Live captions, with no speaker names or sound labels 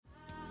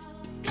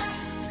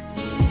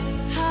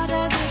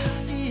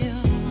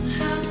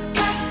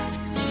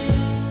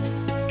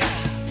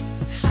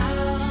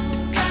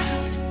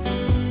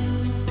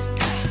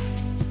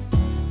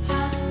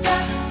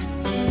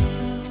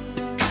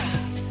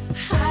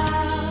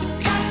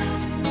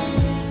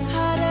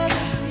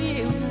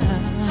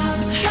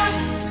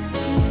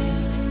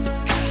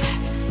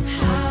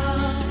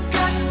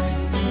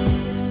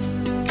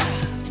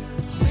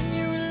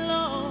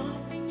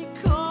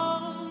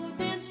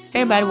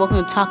Everybody,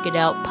 welcome to Talk It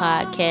Out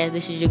podcast.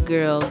 This is your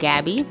girl,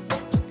 Gabby.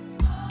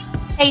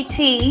 AT.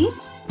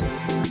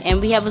 And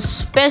we have a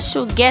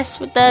special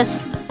guest with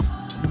us,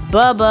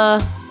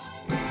 Bubba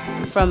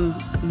from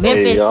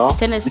Memphis,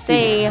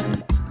 Tennessee.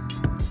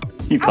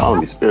 You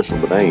calling me special,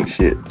 but I ain't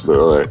shit. But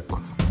alright.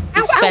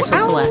 He's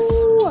special to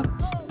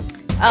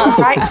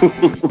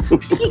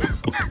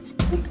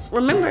us.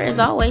 Remember, as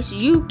always,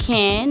 you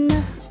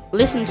can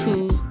listen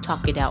to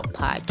Talk It Out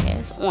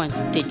podcast on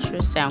Stitcher,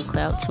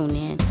 SoundCloud,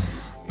 TuneIn,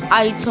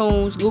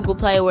 iTunes, Google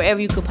Play, wherever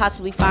you could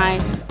possibly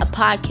find a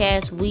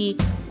podcast. We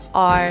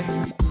are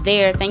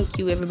there. Thank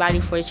you,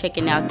 everybody, for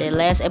checking out that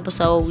last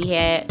episode we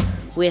had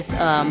with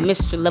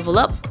Mr. Level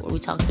Up, where we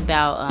talked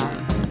about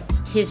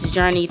his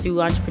journey through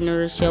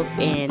entrepreneurship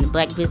and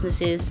black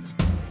businesses.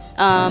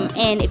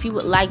 And if you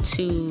would like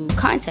to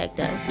contact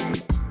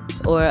us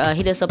or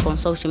hit us up on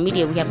social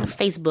media, we have a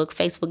Facebook,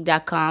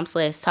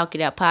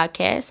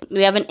 facebook.com/talkitoutpodcast.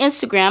 We have an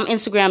Instagram,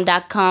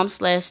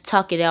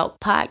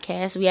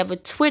 instagram.com/talkitoutpodcast. We have a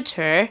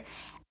Twitter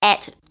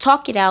at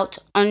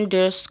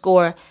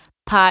talkitout_pod.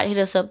 Hit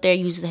us up there.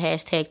 Use the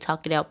hashtag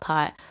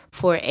talkitoutpod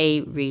for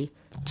a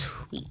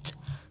retweet.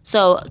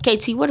 So,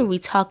 KT, what are we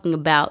talking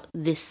about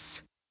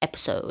this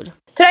episode?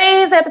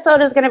 Today's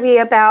episode is going to be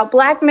about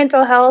Black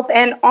mental health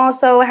and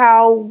also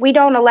how we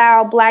don't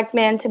allow Black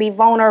men to be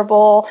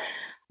vulnerable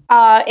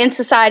in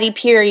society,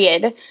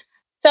 period.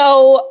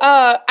 So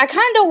I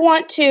kind of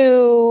want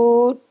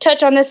to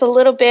touch on this a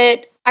little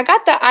bit. I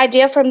got the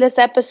idea from this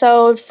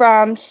episode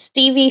from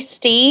Stevie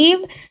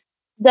Steve,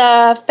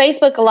 the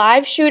Facebook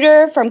Live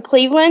shooter from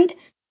Cleveland.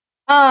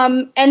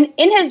 And in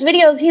his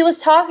videos, he was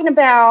talking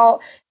about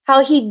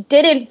how he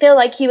didn't feel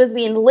like he was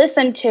being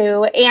listened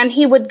to, and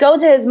he would go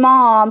to his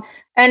mom,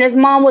 and his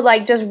mom would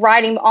like just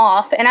write him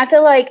off. And I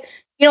feel like,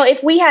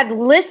 if we had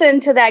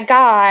listened to that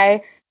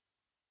guy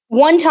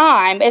one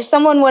time, if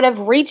someone would have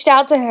reached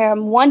out to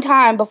him one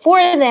time before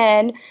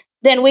then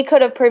we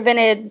could have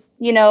prevented,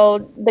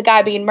 the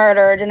guy being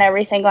murdered and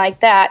everything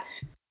like that.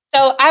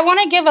 So I want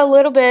to give a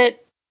little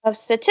bit of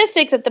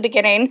statistics at the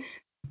beginning.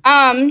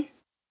 So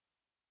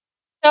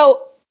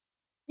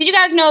did you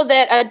guys know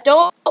that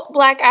adult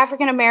Black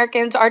African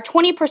Americans are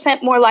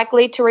 20% more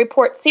likely to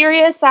report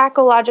serious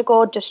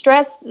psychological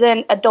distress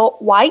than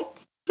adult whites?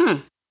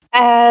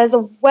 As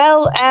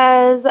well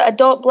as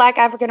adult Black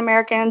African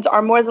Americans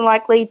are more than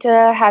likely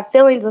to have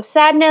feelings of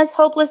sadness,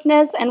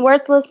 hopelessness, and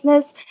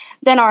worthlessness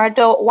than are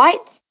adult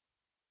whites.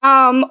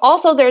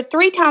 Also, they're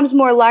 3 times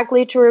more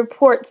likely to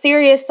report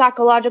serious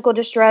psychological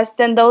distress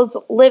than those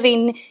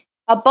living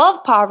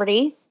above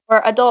poverty,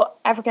 or adult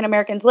African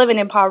Americans living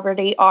in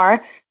poverty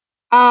are.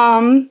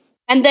 And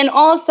then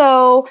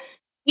also,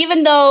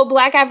 even though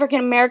Black African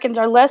Americans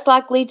are less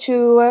likely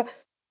to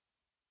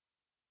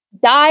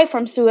die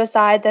from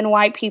suicide than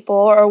white people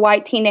or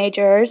white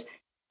teenagers,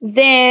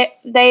 they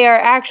are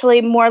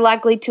actually more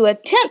likely to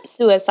attempt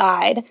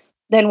suicide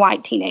than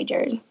white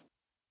teenagers.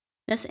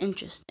 That's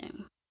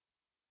interesting.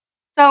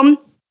 So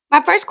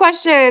my first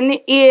question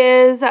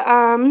is,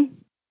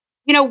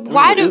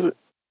 why is it?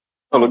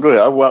 Oh, go ahead.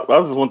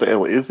 I just want to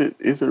ask,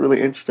 is it really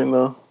interesting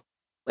though?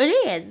 It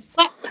is.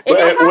 Well,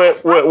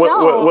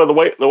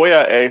 the way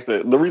I asked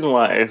it, the reason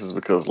why I asked is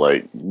because,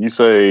 like, you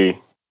say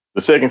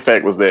the second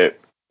fact was that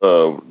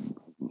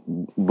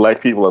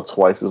Black people are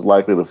twice as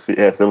likely to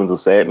have feelings of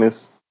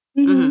sadness.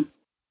 Mm-hmm.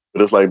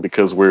 But it's like,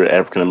 because we're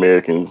African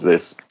Americans,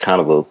 that's kind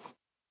of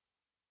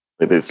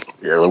we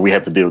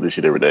have to deal with this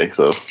shit every day.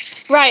 So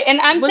right,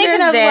 and I'm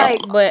thinking of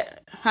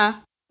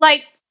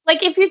like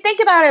if you think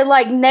about it,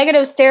 like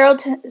negative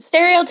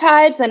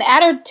stereotypes and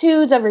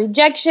attitudes of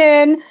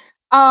rejection,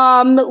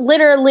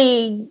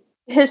 literally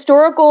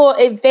historical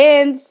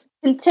events,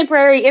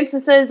 contemporary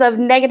instances of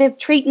negative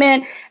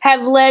treatment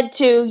have led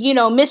to,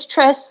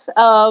 mistrust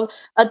of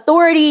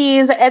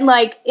authorities. And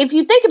like, if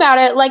you think about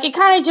it, like, it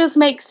kind of just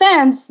makes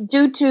sense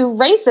due to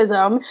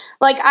racism.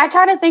 Like, I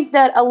kind of think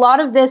that a lot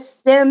of this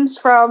stems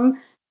from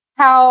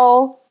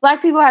how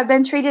Black people have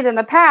been treated in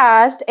the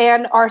past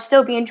and are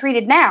still being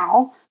treated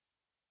now.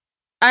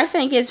 I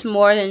think it's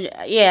more than,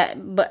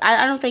 but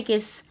I don't think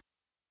it's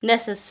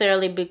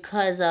necessarily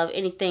because of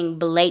anything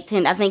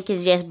blatant. I think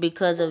it's just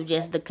because of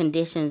just the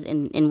conditions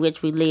in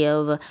which we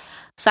live.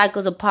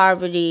 Cycles of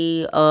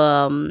poverty,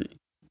 low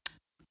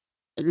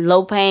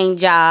paying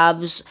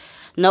jobs,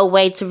 no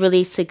way to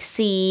really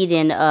succeed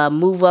and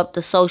move up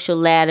the social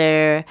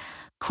ladder,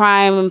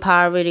 crime and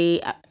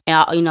poverty,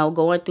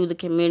 going through the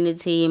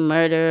community,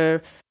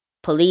 murder,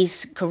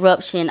 police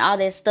corruption, all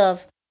that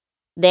stuff.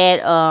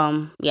 That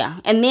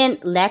and then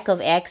lack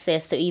of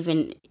access to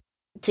even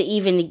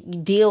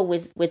deal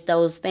with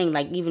those things,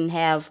 like even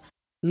have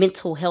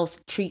mental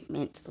health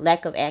treatment,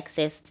 lack of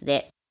access to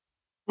that.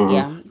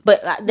 Mm-hmm.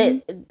 But I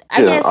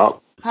guess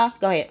go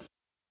ahead.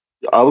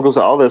 I was gonna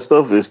say all that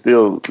stuff is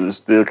still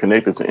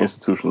connected to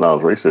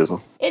institutionalized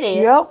racism. It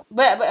is. Yep.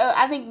 But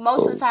I think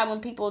most of the time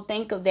when people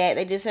think of that,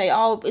 they just say,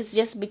 "Oh, it's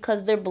just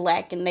because they're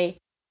Black and they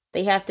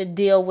have to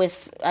deal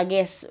with, I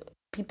guess,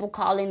 people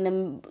calling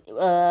them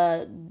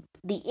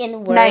the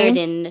N-word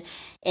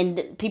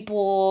and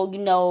people,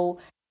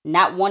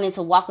 not wanting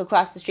to walk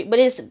across the street, but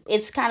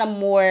it's kind of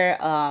more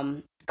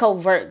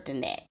covert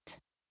than that.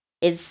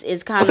 It's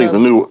kind of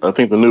I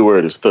think the new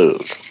word is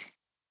thug.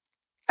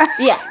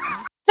 yeah.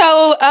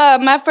 So,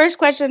 my first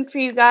question for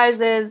you guys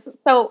is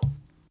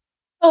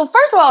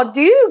first of all,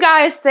 do you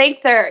guys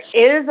think there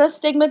is a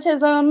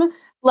stigmatism?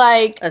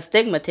 Like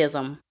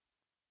Astigmatism.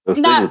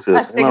 not a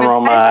Stigmatism. Ain't no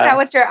wrong stigmatism. I said that my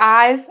with your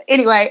eyes.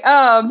 Anyway,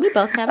 We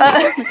both have do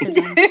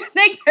astigmatism. you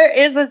think there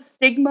is a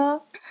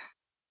stigma?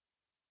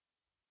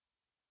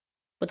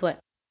 With what?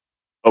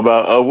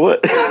 about what?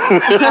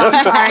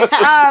 Oh,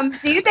 sorry.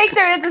 Do you think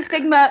there is a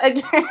stigma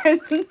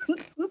against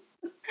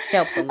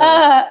Help a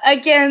little.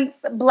 against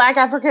Black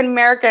African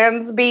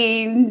Americans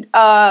being,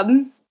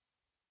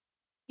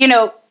 you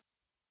know,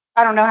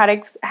 I don't know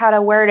how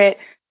to word it.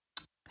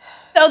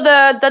 So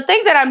the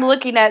thing that I'm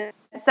looking at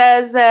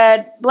says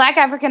that Black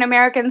African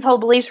Americans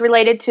hold beliefs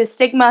related to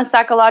stigma,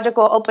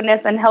 psychological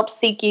openness, and help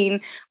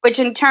seeking, which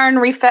in turn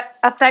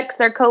affects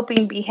their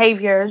coping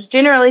behaviors.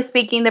 Generally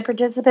speaking, the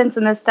participants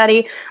in the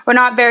study were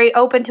not very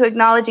open to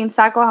acknowledging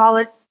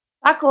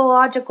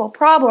psychological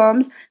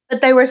problems,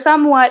 but they were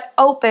somewhat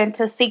open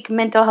to seek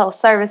mental health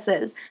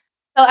services.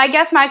 So I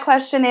guess my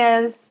question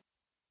is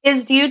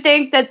do you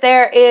think that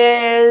there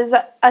is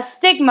a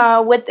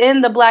stigma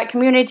within the Black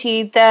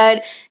community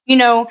that, you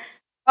know,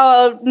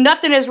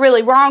 nothing is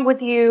really wrong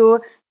with you,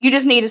 you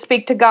just need to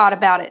speak to God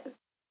about it,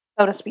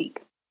 so to speak?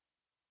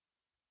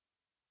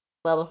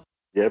 Bubba.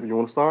 Yeah, you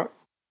want to start?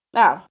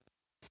 Oh.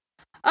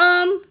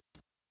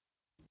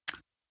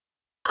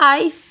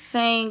 I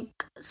think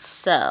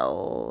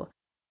so.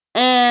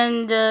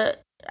 And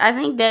I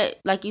think that,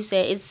 like you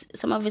said, it's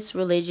some of it's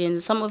religion,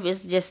 some of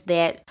it's just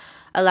that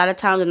a lot of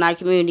times in our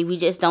community we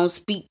just don't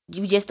speak,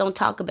 we just don't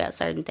talk about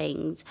certain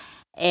things,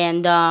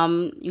 and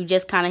you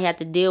just kind of have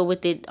to deal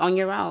with it on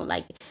your own.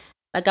 Like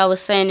I was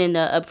saying in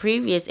a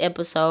previous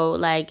episode,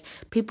 like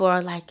people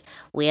are like,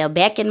 well,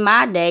 back in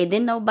my day,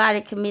 didn't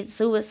nobody commit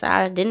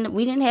suicide?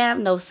 We didn't have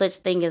no such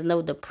thing as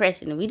no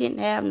depression. We didn't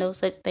have no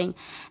such thing,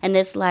 and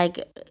it's like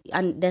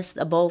that's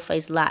a bold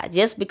faced lie.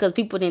 Just because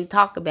people didn't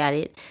talk about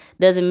it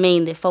doesn't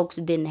mean that folks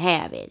didn't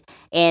have it,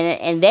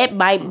 and that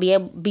might be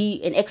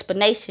an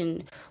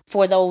explanation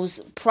for those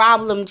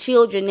problem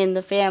children in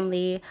the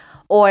family,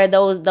 or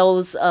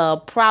those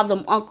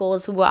problem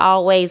uncles who were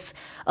always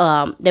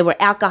they were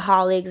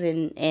alcoholics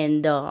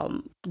and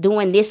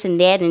doing this and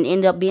that and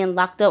end up being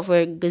locked up for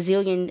a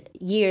gazillion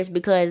years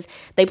because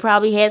they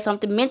probably had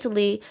something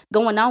mentally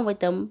going on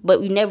with them,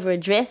 but we never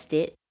addressed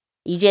it.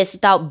 You just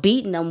thought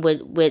beating them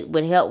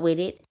would help with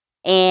it,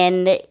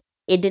 and it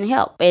didn't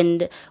help.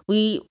 And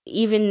we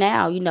even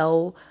now,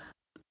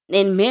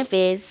 in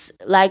Memphis,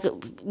 like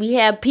we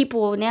have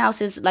people now,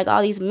 since like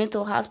all these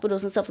mental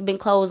hospitals and stuff have been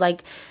closed,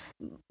 like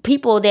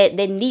people that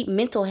need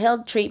mental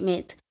health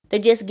treatment, they're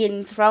just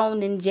getting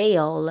thrown in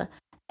jail,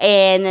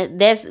 and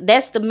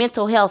that's the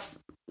mental health.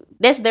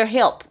 That's their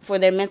help for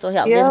their mental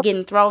health. That's Yep.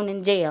 getting thrown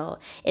in jail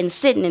and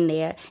sitting in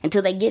there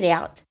until they get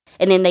out,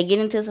 and then they get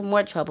into some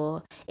more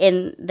trouble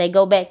and they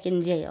go back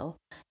in jail.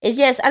 It's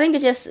just, I think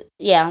it's just,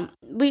 yeah,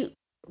 we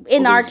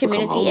in Well, our they become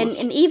community, and, homeless.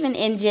 and even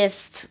in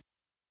just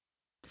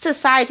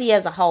society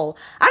as a whole.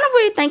 I don't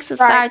really think Right.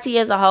 society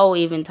as a whole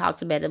even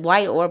talks about it,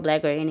 white or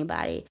black or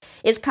anybody.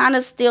 It's kind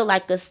of still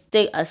like a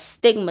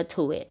stigma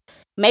to it.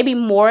 Maybe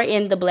more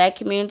in the black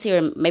community,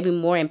 or maybe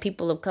more in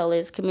people of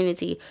color's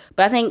community.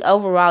 But I think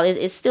overall,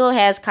 it still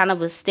has kind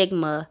of a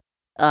stigma,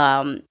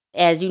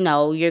 as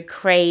you're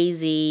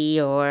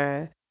crazy,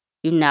 or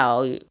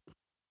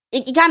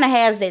it kind of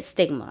has that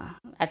stigma.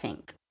 I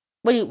think.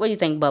 What do you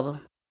think,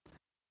 Bubba?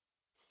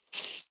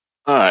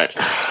 All right,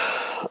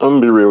 I'm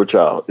gonna be real with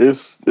y'all.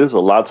 It's a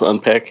lot to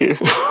unpack here.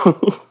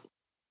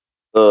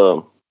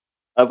 um,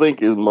 I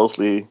think it's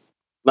mostly,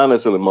 not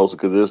necessarily mostly,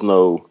 because there's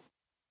no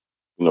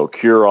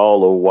cure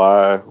all of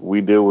why we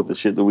deal with the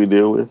shit that we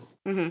deal with.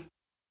 Mm-hmm.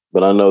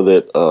 But I know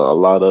that a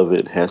lot of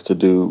it has to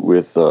do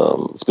with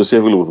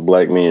specifically with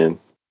black men.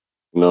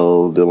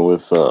 Dealing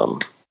with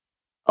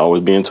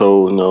always being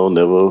told,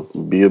 never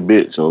be a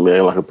bitch, be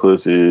acting like a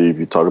pussy. If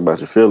you talk about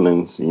your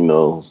feelings, something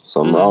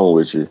Mm-hmm. wrong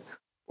with you,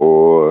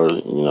 or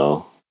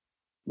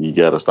you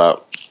gotta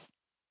stop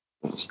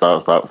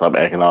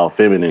acting all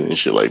feminine and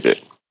shit like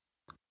that.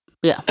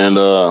 Yeah. And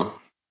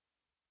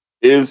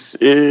it's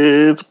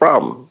a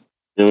problem.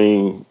 I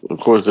mean, of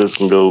course, that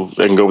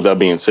can go without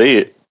being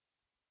said,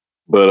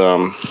 but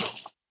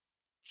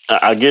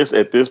I guess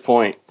at this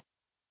point,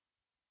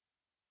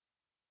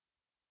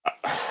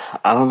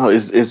 I don't know.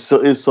 It's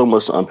so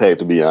much to unpack,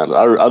 to be honest.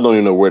 I don't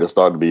even know where to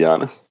start, to be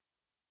honest.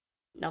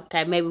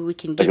 Okay, maybe we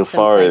can Like, get as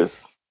far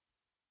someplace.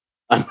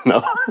 as I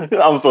know,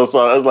 I'm so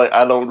sorry. I was like,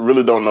 I don't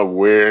know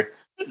where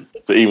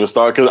to even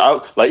start, because I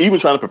like, even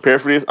trying to prepare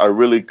for this, I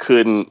really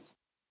couldn't.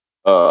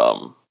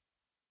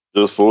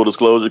 Just full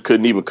disclosure,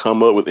 couldn't even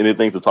come up with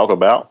anything to talk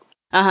about,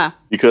 Uh-huh.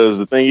 because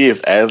the thing is,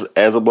 as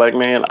a black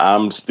man,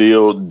 I'm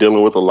still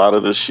dealing with a lot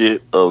of the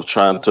shit of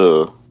trying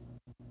to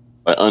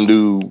like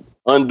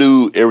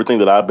undo everything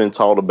that I've been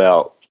taught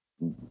about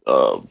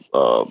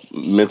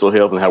mental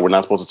health and how we're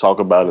not supposed to talk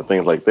about it and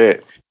things like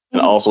that.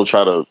 and also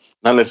try to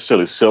not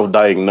necessarily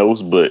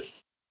self-diagnose, but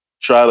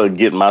try to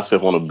get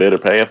myself on a better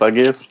path, I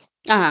guess.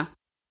 Uh-huh.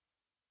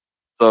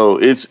 So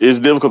it's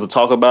difficult to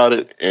talk about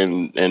it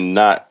and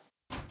not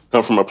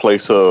come from a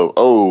place of,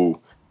 oh,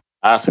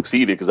 I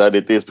succeeded because I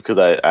did this, because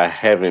I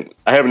haven't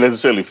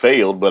necessarily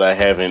failed, but I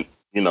haven't,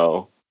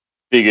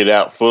 figured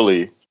out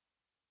fully,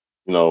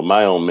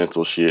 my own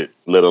mental shit,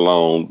 let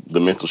alone the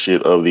mental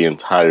shit of the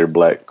entire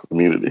Black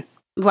community.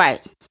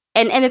 Right.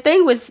 And the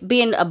thing with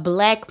being a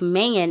Black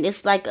man,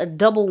 it's like a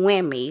double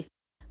whammy,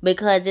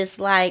 because it's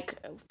like,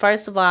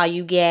 first of all,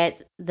 you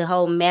get the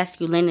whole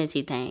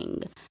masculinity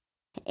thing,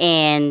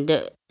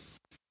 and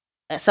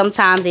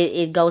sometimes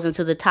it goes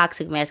into the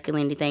toxic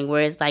masculinity thing,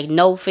 where it's like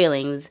no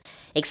feelings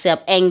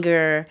except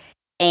anger,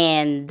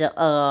 and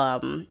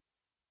that's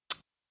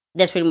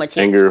pretty much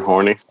it. Anger,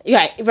 horny.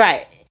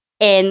 Right.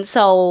 And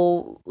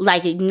so,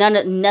 like,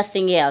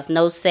 nothing else,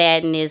 no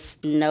sadness,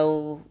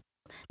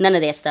 none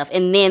of that stuff.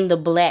 And then the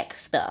Black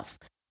stuff,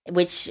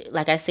 which,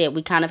 like I said,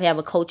 we kind of have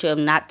a culture of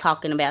not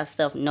talking about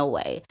stuff, no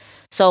way.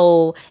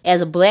 So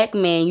as a Black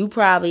man, you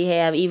probably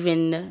have,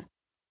 even,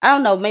 I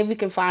don't know, maybe we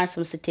can find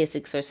some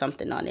statistics or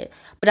something on it,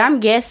 but I'm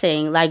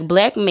guessing, like,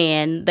 Black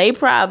men, they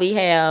probably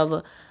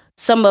have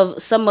some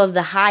of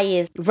the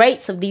highest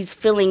rates of these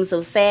feelings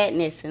of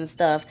sadness and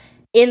stuff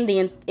in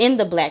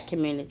the Black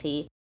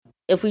community.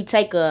 If we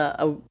take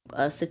a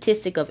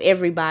statistic of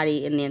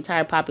everybody in the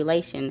entire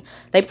population,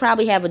 they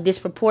probably have a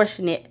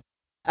disproportionate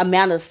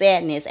amount of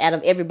sadness out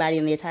of everybody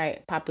in the entire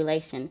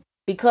population,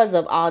 because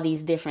of all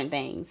these different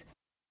things,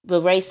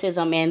 the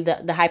racism and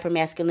the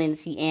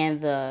hypermasculinity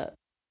and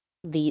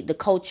the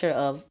culture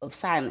of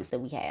silence that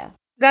we have.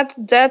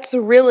 That's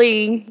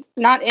really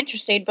not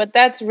interesting, but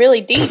that's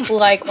really deep.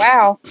 Like,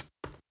 wow,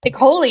 like,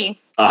 holy.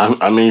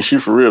 I mean,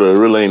 shoot, for real, it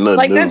really ain't nothing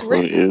Like, new.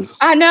 that's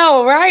I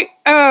know, right?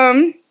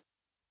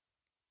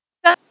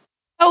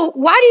 So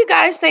why do you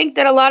guys think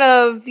that a lot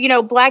of,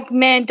 Black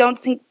men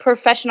don't seek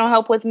professional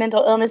help with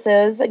mental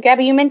illnesses?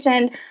 Gabby, you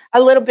mentioned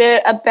a little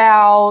bit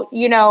about,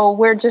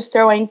 we're just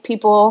throwing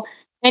people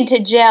into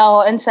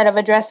jail instead of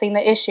addressing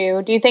the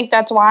issue. Do you think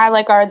that's why?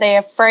 Like, are they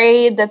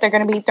afraid that they're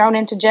going to be thrown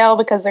into jail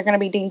because they're going to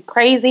be deemed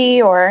crazy,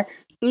 or?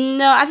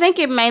 No, I think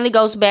it mainly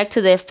goes back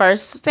to the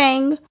first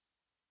thing.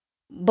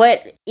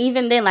 But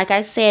even then, like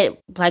I said,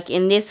 like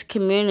in this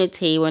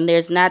community, when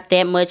there's not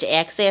that much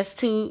access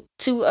to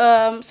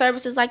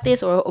services like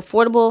this, or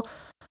affordable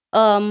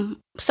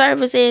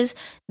services,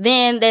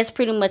 then that's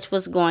pretty much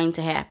what's going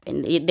to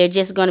happen. They're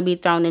just going to be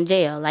thrown in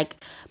jail. Like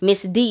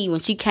Miss D,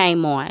 when she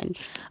came on,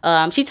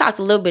 she talked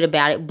a little bit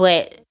about it,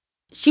 but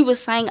she was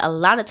saying a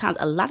lot of times,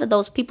 a lot of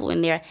those people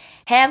in there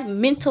have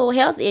mental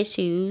health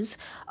issues.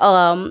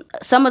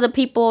 Some of the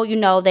people,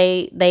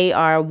 they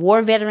are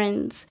war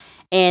veterans,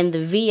 and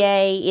the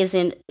VA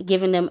isn't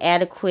giving them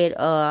adequate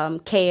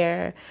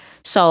care.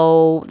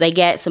 So they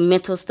got some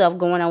mental stuff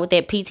going on with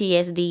that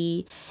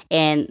PTSD,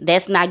 and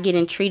that's not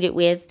getting treated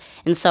with.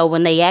 And so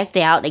when they act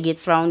out, they get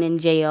thrown in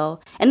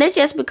jail. And that's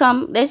just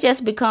become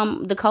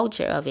the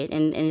culture of it.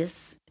 And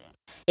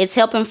it's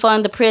helping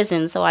fund the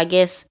prison. So I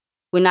guess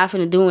we're not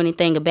going to do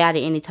anything about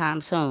it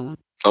anytime soon.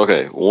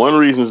 Okay, one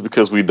reason is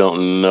because we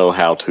don't know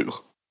how to.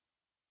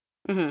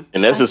 Mm-hmm.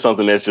 And that's just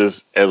something that's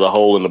just, as a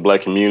whole in the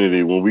Black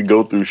community, when we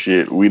go through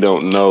shit, we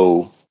don't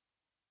know,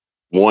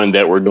 one,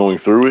 that we're going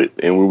through it,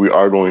 and when we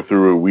are going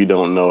through it, we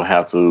don't know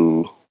how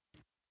to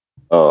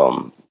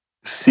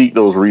seek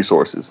those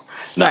resources.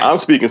 Now, right. I'm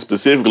speaking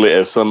specifically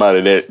as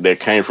somebody that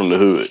came from the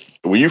hood.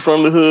 When you're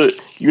from the hood,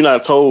 you're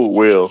not told,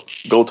 well,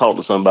 go talk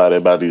to somebody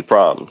about these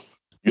problems.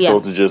 You're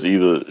told to just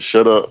either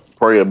shut up,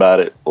 pray about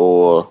it,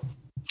 or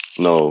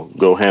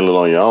go handle it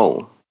on your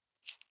own.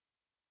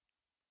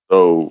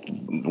 So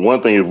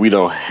one thing is we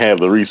don't have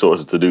the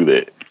resources to do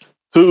that.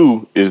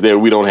 Two is that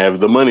we don't have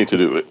the money to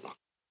do it.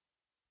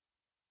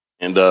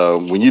 And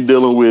when you're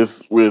dealing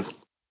with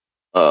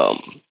not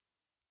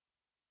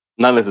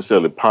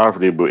necessarily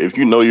poverty, but if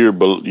you know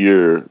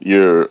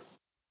you're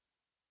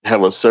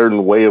have a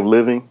certain way of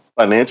living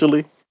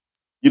financially,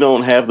 you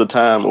don't have the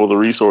time or the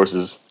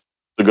resources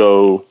to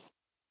go,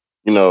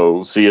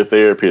 see a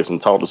therapist and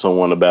talk to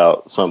someone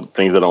about some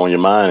things that are on your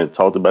mind, and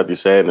talk about your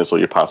sadness or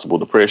your possible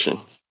depression.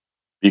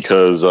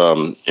 Because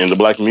in the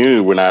Black community,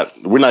 we're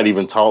not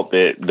even taught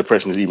that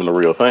depression is even a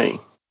real thing.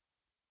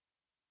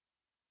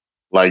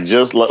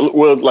 Just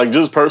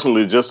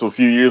personally, just a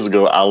few years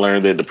ago, I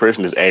learned that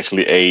depression is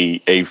actually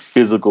a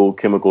physical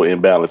chemical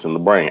imbalance in the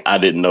brain. I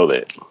didn't know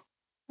that.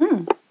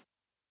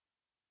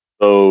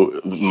 So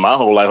my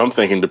whole life, I'm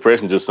thinking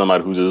depression is just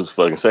somebody who's just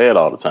fucking sad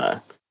all the time.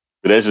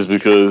 But that's just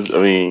because,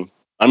 I mean,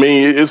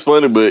 it's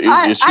funny, but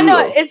it's true. I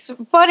know it's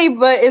funny,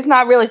 but it's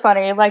not really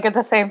funny. Like at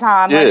the same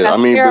time,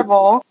 that's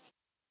terrible.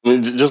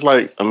 Just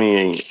like,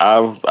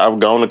 I've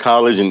gone to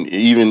college, and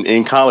even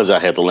in college, I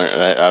had to learn.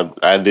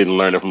 I didn't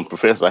learn it from a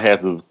professor. I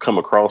had to come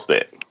across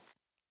that.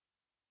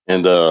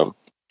 And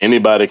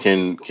anybody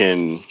can.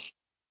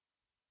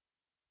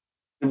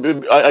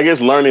 I guess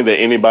learning that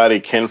anybody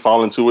can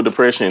fall into a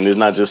depression, and it's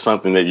not just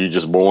something that you're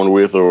just born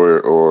with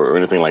or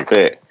anything like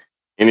that.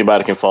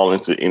 anybody can fall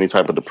into any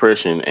type of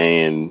depression.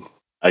 And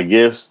I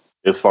guess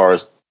as far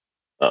as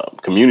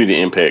community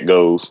impact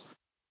goes,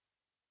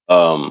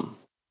 um,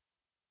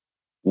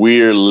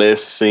 we're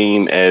less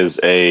seen as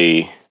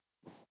a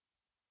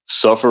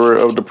sufferer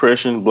of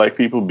depression, black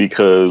people,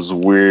 because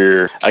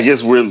I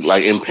guess we're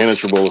like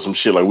impenetrable or some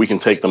shit. Like we can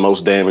take the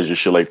most damage or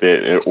shit like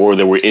that, or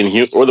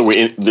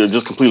that they're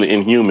just completely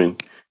inhuman,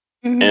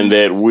 and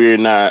that we're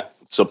not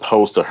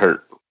supposed to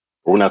hurt,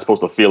 or we're not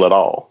supposed to feel at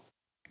all.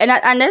 And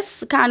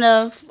that's kind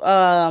of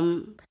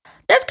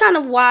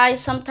why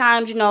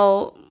sometimes,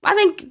 I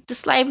think the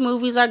slave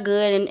movies are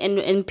good,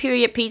 and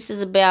period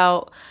pieces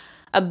about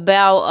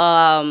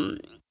the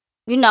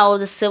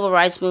civil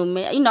rights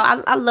movement.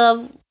 I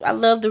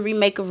love the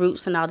remake of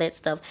Roots and all that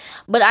stuff.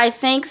 But I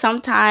think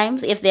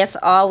sometimes if that's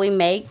all we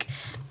make,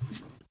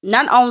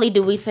 not only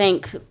do we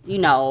think,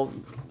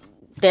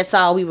 that's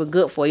all we were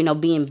good for,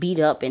 being beat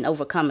up and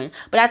overcoming.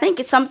 But I think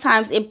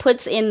sometimes it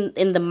puts in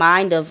the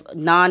mind of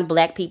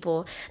non-black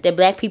people that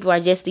black people are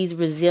just these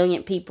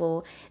resilient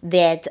people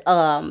that,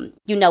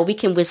 we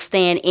can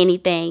withstand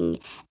anything,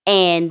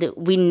 and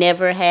we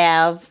never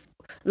have,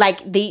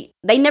 like, they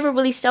never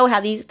really show how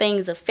these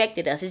things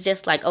affected us. It's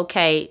just like,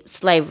 okay,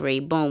 slavery,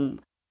 boom.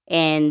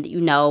 And,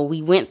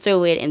 we went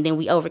through it and then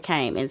we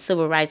overcame. And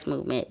civil rights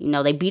movement,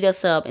 they beat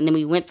us up and then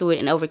we went through it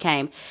and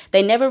overcame.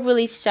 They never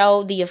really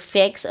showed the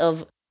effects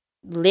of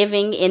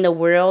living in a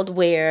world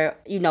where,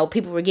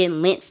 people were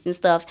getting lynched and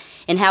stuff,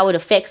 and how it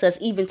affects us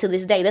even to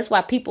this day. That's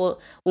why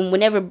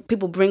whenever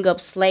people bring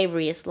up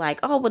slavery, it's like,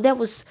 oh, well, that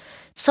was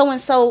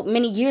so-and-so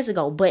many years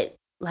ago. But,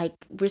 like,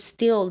 we're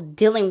still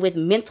dealing with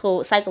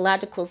mental,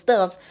 psychological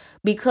stuff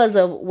because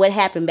of what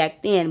happened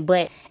back then.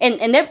 But,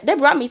 and that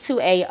brought me to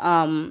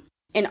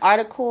an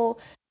article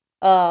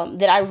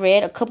that I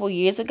read a couple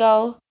years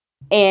ago,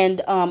 and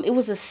it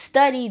was a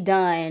study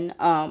done.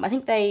 I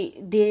think they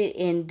did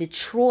in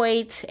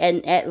Detroit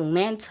and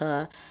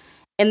Atlanta,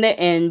 and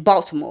in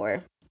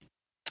Baltimore,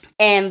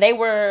 and they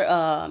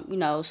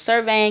were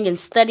surveying and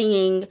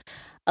studying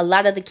a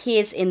lot of the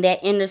kids in that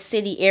inner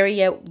city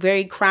area,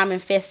 very crime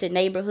infested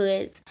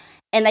neighborhoods,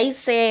 and they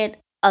said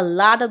a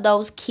lot of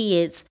those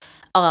kids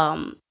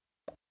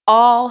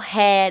all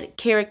had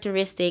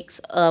characteristics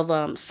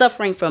of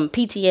suffering from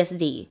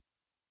PTSD,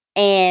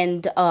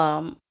 and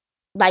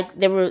like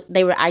they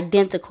were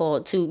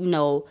identical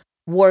to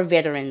war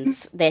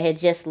veterans that had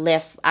just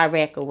left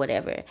Iraq or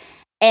whatever.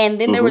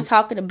 And then they were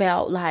talking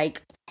about,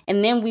 like,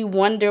 and then we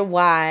wonder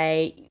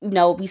why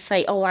we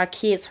say, oh, our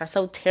kids are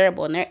so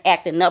terrible and they're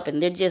acting up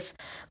and they're just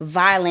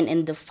violent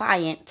and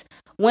defiant,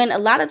 when a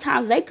lot of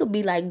times they could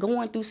be like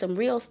going through some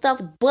real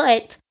stuff.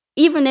 But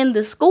even in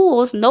the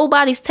schools,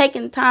 nobody's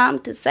taking time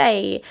to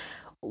say,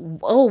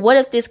 oh, what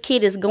if this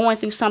kid is going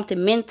through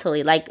something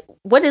mentally? Like,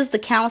 what is the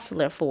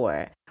counselor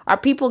for? Are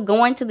people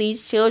going to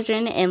these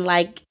children and,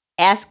 like,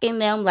 asking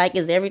them, like,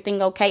 is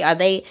everything okay? Are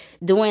they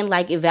doing,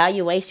 like,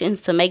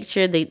 evaluations to make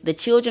sure the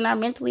children are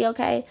mentally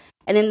okay?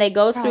 And then they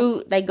go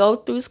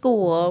through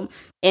school,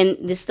 and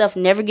this stuff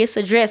never gets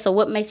addressed. So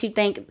what makes you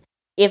think,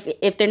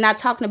 if they're not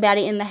talking about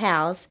it in the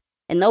house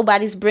and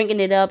nobody's bringing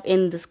it up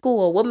in the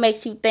school, what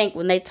makes you think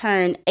when they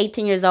turn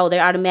 18 years old,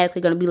 they're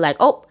automatically going to be like,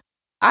 oh,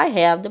 I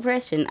have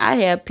depression, I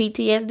have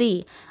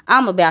PTSD,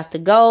 I'm about to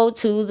go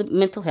to the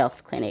mental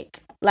health clinic?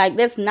 Like,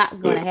 that's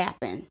not going to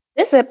happen.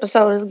 This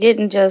episode is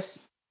getting just,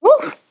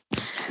 whew,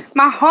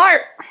 my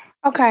heart.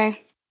 Okay.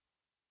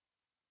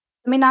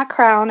 Let me not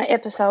cry on the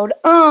episode.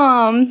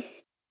 Girl,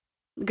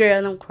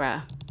 don't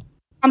cry.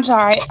 I'm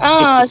sorry.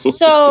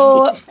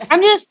 So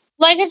I'm just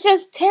like, it's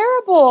just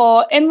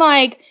terrible. And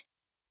like,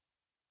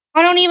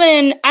 I don't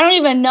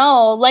even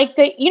know. Like,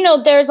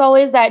 there's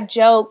always that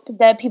joke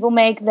that people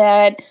make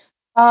that,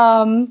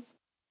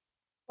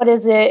 what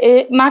is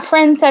it? My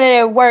friend said it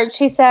at work.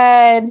 She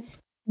said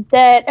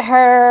that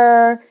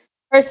her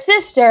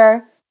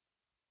sister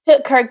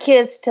took her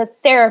kids to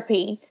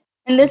therapy.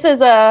 And this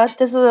is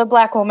a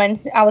black woman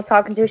I was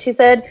talking to. She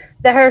said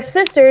that her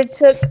sister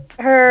took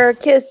her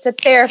kids to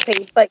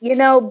therapy, but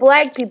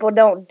black people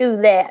don't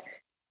do that.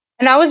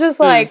 And I was just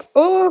like,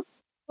 oh,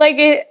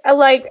 it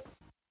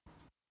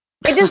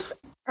just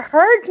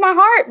hurts my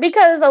heart,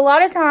 because a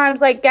lot of times,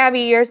 like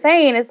Gabby, you're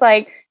saying, it's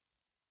like,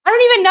 I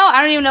don't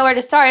even know where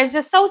to start. It's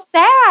just so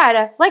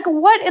sad. Like,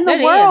 what in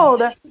the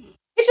world?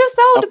 It's just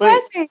so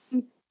depressing.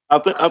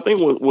 I think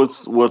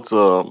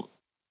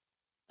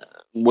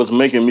what's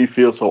making me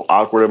feel so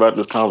awkward about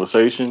this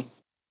conversation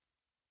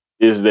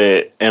is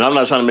that, and I'm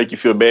not trying to make you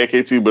feel bad,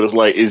 KT, but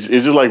it's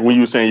just like when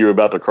you were saying you're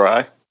about to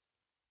cry,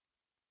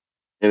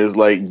 and it's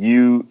like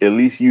at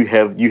least you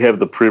have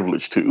the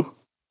privilege to,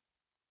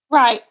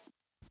 right?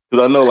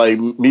 Because I know, like,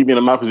 me being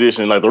in my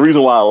position, like, the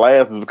reason why I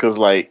laugh is because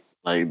like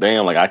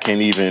damn, like I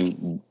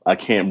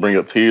can't bring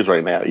up tears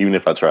right now, even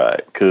if I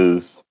tried,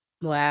 because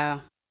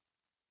wow.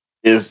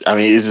 It's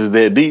just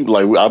that deep.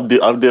 Like, I've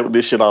dealt with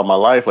this shit all my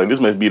life. Like,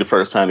 this must be the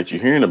first time that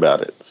you're hearing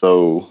about it.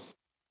 So,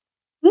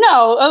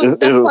 no, of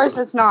course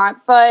it's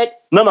not.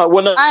 But no,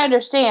 I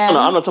understand. No,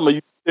 I'm not talking about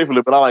you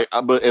specifically. But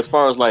but as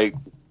far as like,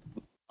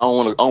 I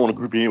don't want to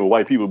group you in with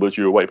white people, but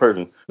you're a white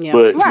person. Yeah.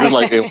 But Right.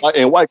 just like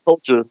in white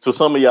culture, to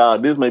some of y'all,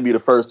 this may be the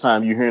first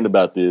time you're hearing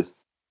about this.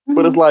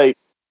 But it's Mhm. like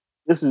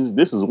this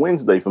is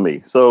Wednesday for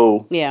me.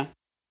 So Yeah.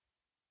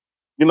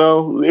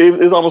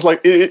 it's almost like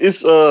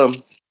it's a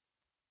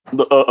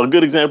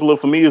good example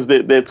of for me is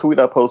that tweet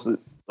I posted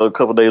a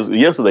couple days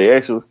yesterday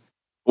actually.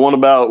 One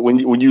about when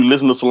you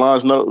listen to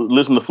Solange,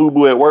 listen to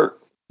FUBU at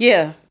work.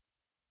 Yeah.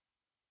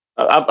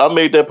 I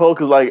made that post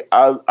because like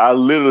I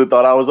literally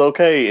thought I was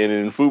okay, and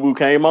then FUBU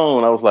came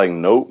on. I was like,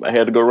 nope, I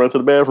had to go run to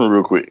the bathroom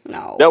real quick.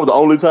 No. That was the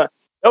only time.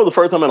 That was the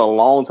first time in a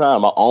long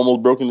time I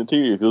almost broke into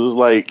tears because it was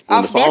like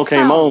when the Off song that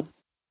came on, song.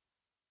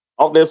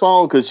 off that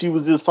song, because she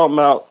was just talking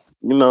about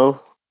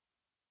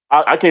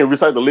I can't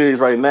recite the lyrics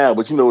right now,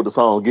 but you know what the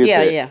song gets Yeah.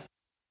 at, Yeah.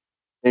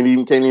 and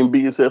you can't even be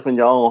yourself in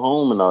your own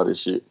home and all this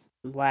shit.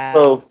 Wow.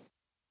 So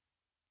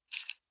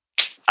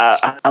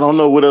I don't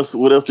know what else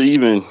to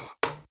even.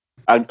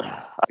 I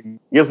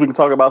guess we can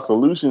talk about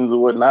solutions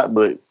or whatnot,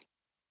 but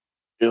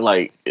it's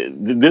like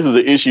this is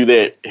an issue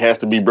that has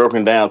to be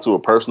broken down to a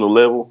personal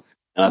level,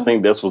 and I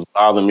think that's what's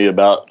bothering me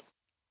about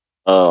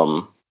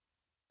um,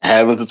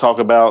 having to talk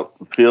about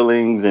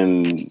feelings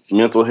and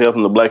mental health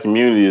in the Black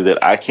community is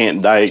that I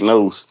can't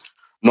diagnose,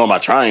 nor am I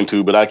trying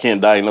to, but I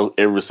can't diagnose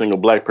every single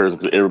Black person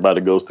because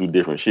everybody goes through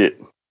different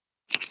shit.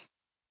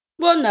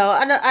 Well, no,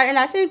 and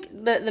I think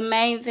the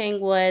main thing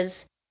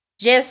was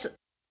just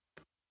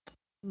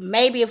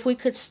maybe if we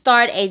could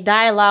start a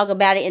dialogue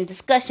about it in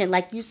discussion,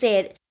 like you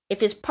said,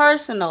 if it's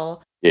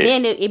personal, Yeah.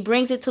 then it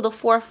brings it to the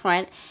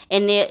forefront,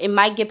 and it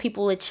might give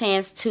people a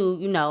chance to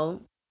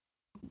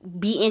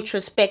be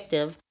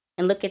introspective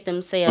and look at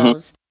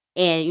themselves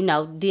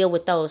and deal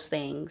with those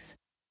things,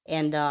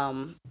 and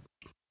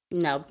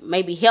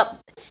maybe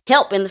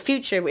help in the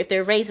future if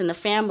they're raising a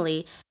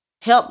family,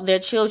 help their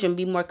children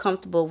be more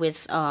comfortable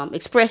with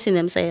expressing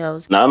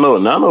themselves. Now I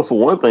know for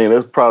one thing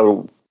that's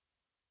probably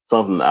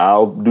something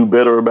I'll do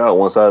better about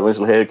once I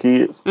eventually have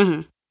kids.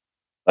 Mm-hmm.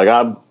 Like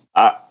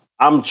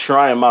I'm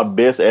trying my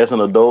best as an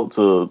adult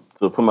to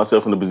put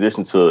myself in a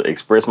position to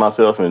express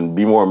myself and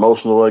be more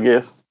emotional, I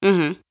guess.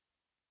 Mm-hmm.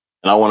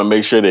 And I want to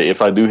make sure that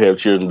if I do have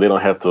children, they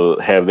don't have to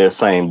have that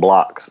same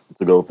blocks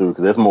to go through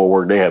because that's more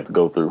work they have to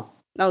go through.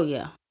 Oh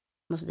yeah,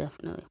 most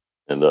definitely.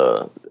 And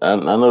I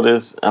know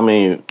this. I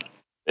mean,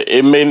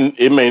 it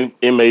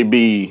may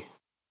be.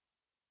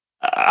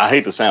 I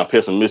hate to sound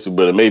pessimistic,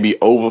 but it may be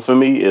over for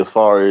me as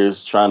far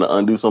as trying to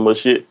undo so much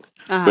shit.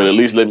 But at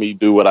least let me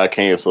do what I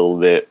can so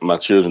that my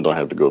children don't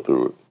have to go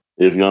through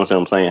it. If you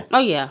understand what I'm saying? Oh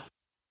yeah.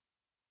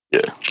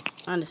 Yeah.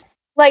 I understand.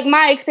 Like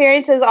my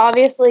experience is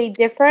obviously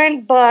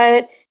different,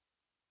 but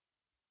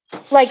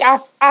like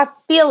I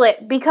feel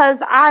it because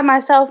I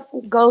myself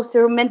go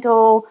through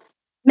mental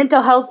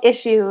health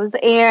issues,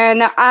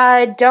 and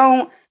I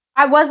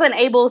wasn't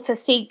able to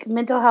seek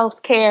mental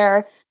health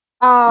care,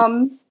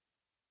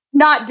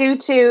 not due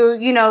to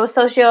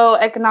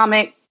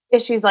socioeconomic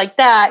issues like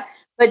that,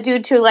 but due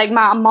to like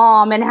my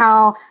mom and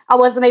how I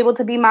wasn't able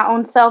to be my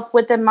own self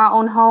within my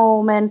own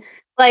home. And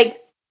like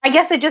I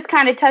guess it just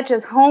kind of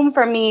touches home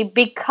for me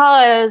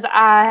because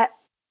I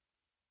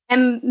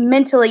am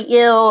mentally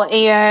ill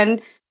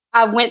and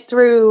I went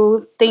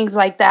through things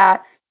like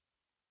that.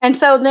 And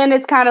so then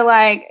it's kind of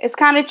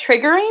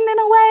triggering in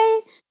a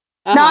way,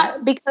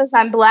 not because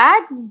I'm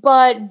Black,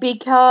 but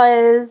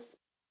because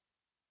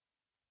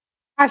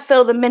I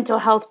feel the mental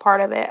health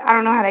part of it. I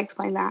don't know how to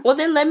explain that. Well,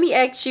 then let me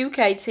ask you,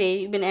 KT.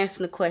 You've been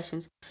asking the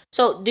questions.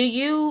 So, did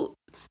you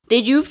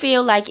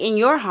feel like in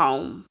your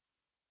home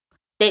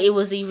that it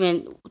was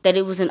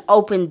an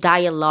open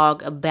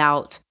dialogue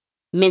about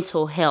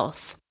mental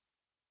health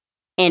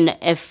and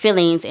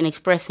feelings and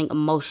expressing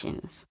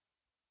emotions?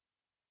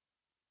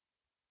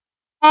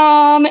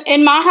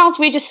 In my house,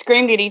 we just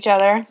screamed at each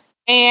other,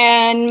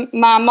 and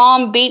my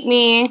mom beat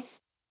me,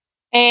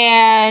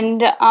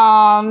 and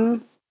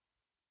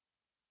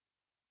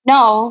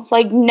no,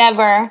 like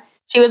never.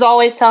 She was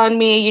always telling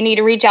me, "You need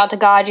to reach out to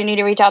God. You need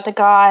to reach out to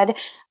God."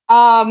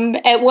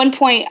 At one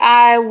point,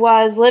 I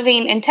was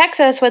living in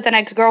Texas with an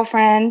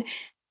ex-girlfriend,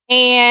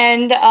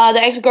 and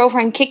the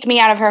ex-girlfriend kicked me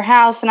out of her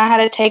house, and I had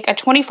to take a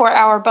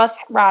 24-hour bus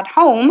ride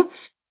home.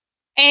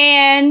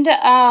 And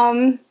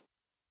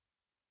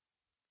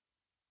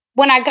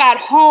when I got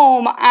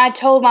home, I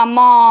told my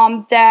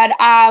mom that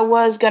I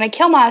was going to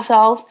kill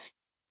myself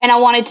and I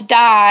wanted to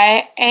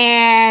die.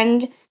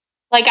 And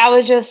like, I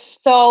was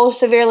just so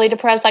severely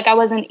depressed. Like, I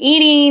wasn't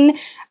eating,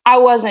 I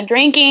wasn't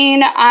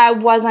drinking, I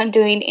wasn't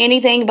doing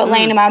anything but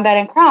laying in my bed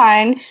and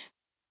crying.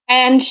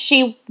 And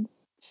she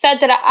said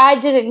that I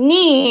didn't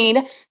need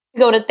to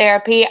go to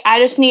therapy. I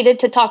just needed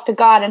to talk to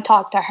God and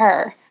talk to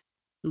her.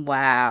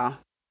 Wow.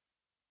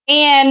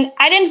 And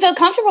I didn't feel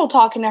comfortable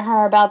talking to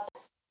her about that.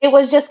 It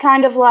was just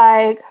kind of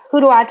like, who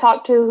do I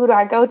talk to? Who do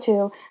I go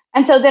to?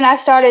 And so then I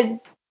started,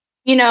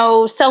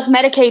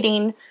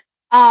 self-medicating,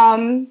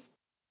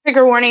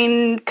 trigger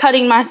warning,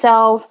 cutting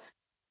myself,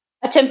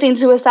 attempting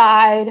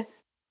suicide,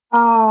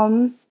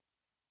 and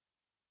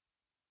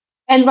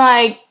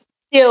like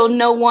still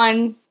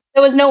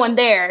there was no one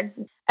there.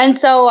 And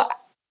so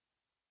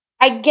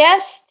I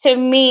guess to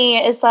me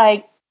is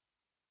like,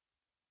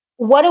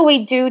 what do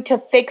we do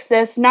to fix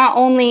this? Not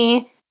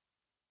only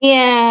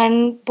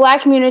in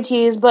Black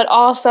communities, but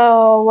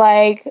also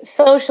like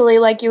socially,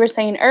 like you were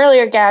saying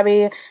earlier,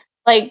 Gabby,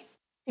 like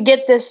to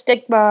get this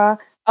stigma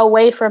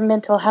away from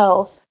mental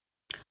health.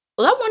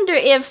 Well, I wonder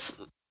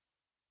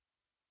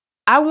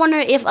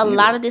if a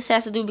lot of this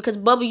has to do, because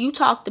Bubba, you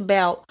talked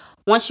about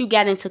once you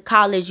got into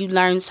college, you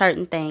learned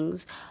certain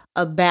things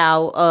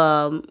about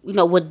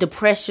what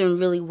depression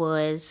really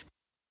was,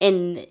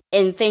 and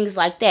things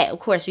like that. Of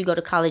course, you go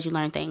to college, you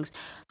learn things.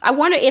 I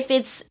wonder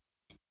if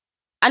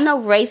I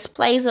know race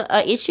plays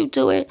a issue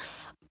to it,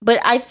 but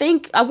I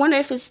wonder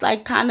if it's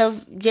like kind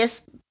of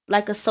just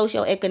like a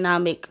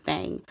socioeconomic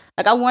thing.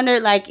 Like I wonder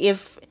like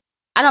if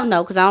I don't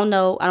know, because I don't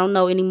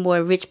know any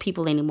more rich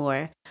people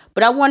anymore.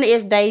 But I wonder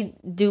if they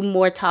do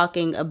more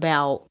talking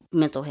about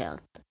mental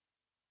health.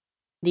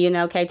 Do you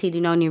know, KT? Do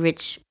you know any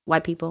rich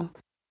white people?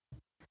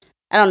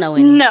 I don't know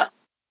any. No,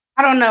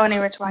 I don't know any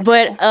rich white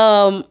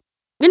people.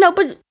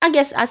 But I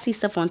guess I see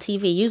stuff on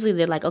TV. Usually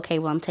they're like, okay,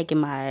 well, I'm taking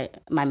my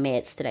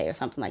meds today or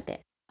something like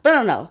that. But I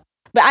don't know.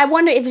 But I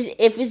wonder if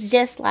it's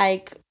just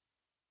like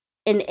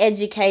an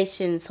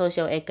education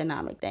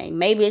socioeconomic thing.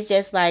 Maybe it's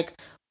just like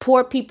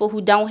poor people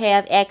who don't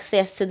have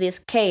access to this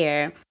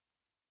care.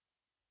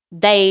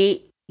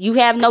 You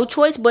have no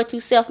choice but to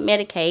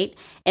self-medicate,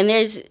 and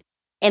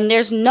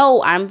there's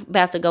no I'm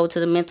about to go to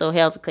the mental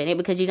health clinic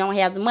because you don't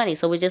have the money.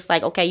 So it's just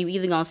like, okay, you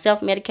either gonna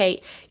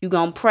self-medicate, you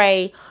gonna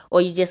pray,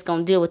 or you just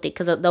gonna deal with it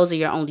because those are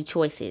your only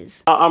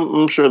choices.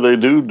 I'm sure they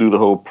do the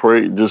whole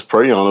pray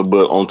on it,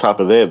 but on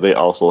top of that, they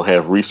also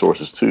have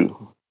resources too.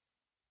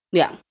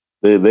 Yeah,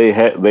 they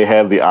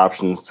have the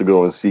options to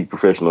go and seek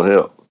professional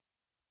help,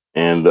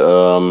 and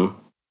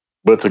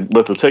but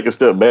to take a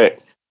step back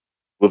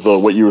with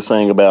what you were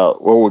saying about,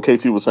 or what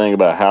KT was saying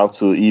about how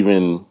to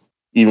even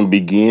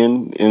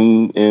begin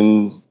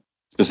in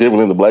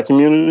specifically in the Black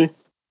community.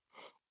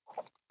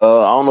 I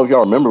don't know if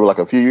y'all remember, like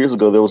a few years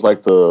ago, there was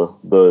like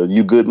the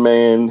 "You Good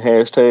Man"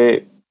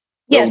 hashtag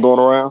that was going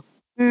around.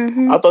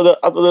 Mm-hmm. I thought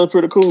that was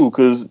pretty cool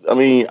because I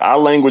mean, our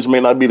language may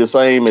not be the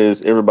same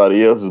as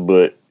everybody else's,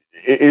 but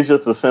it's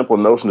just a simple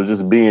notion of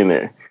just being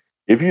there.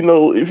 If you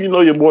know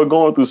your boy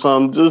going through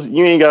something, just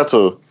you ain't got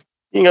to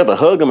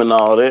hug him and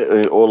all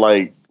that, or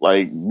like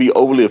be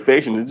overly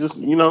affectionate.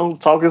 Just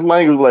talk his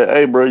language. Like,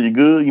 hey, bro, you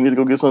good? You need to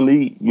go get something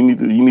to eat. You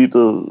need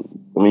to.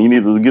 I mean, you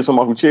need to get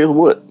something off your chest.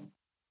 What?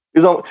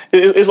 It's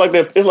like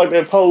that. It's like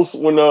that post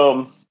when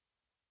the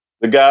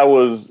guy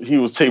was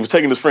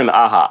taking his friend to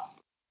IHOP.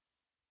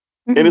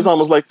 Mm-hmm. And it's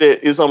almost like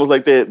that. It's almost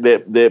like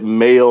that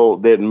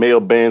male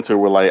banter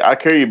where like I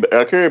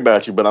care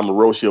about you, but I'm gonna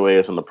roast your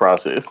ass in the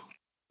process.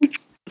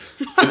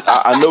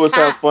 I know it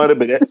sounds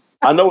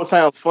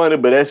funny,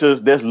 but that's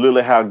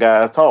literally how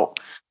guys talk.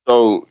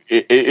 So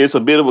it's a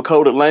bit of a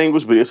coded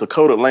language, but it's a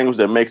coded language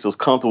that makes us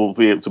comfortable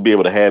to be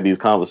able to have these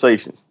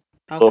conversations.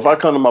 Okay. So if I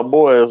come to my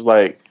boy, it's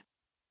like,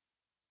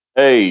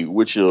 hey,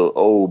 with your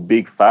old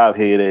big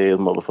 5-head ass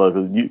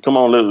motherfucker, you come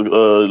on,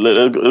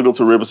 let's go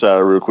to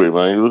Riverside real quick,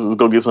 man. Let's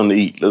go get something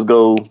to eat. Let's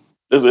go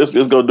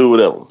do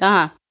whatever.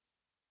 Uh-huh.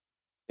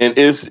 And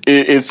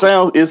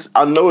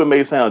I know it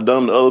may sound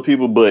dumb to other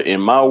people, but in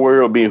my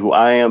world, being who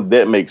I am,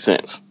 that makes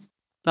sense.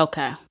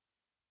 Okay.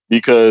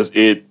 Because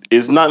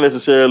it's not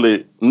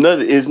necessarily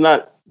it's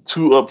not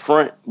too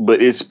upfront, but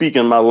it's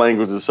speaking my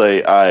language to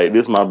say, all right,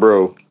 this is my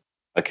bro.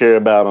 I care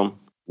about him.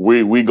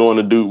 We're going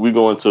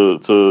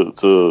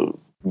to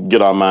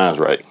get our minds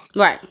right.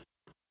 Right.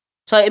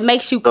 So it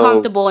makes you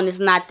comfortable, and it's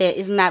not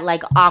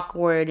like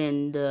awkward,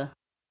 and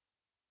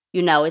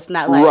it's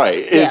not like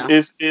right.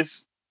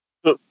 It's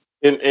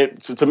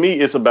to me,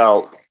 it's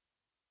about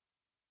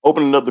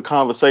opening up the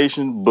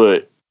conversation,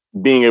 but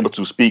being able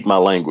to speak my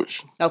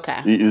language.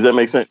 Okay. Does that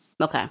make sense?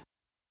 Okay.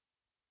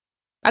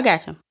 I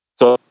got you.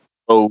 So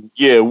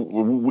yeah,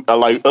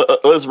 like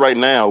us right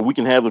now, we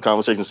can have the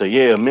conversation and say,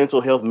 yeah, mental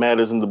health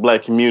matters in the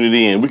Black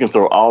community, and we can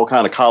throw all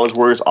kind of college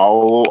words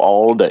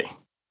all day.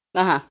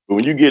 Uh-huh. But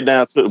when you get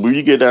down to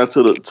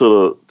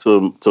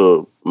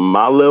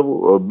my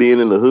level of being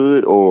in the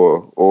hood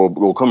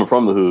or coming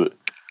from the hood,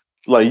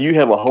 like you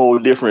have a whole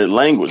different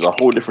language, a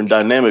whole different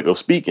dynamic of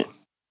speaking.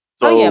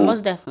 So yeah,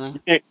 most definitely.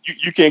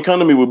 You can't come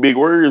to me with big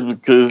words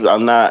because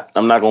I'm not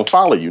gonna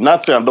follow you.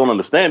 Not to say I don't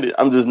understand it.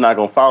 I'm just not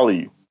gonna follow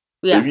you.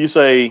 Yeah. If you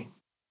say,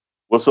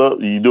 "What's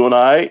up? You doing all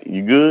right?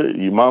 You good?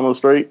 Your mama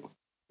straight?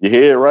 Your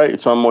head right?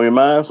 Something on your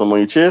mind? Something on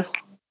your chest?"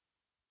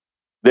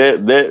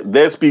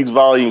 That speaks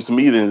volumes to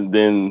me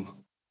than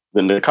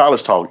the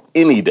college talk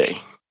any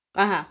day.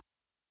 Uh-huh.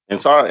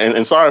 And sorry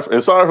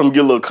if I'm getting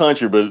a little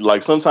country, but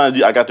like sometimes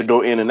I got to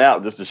go in and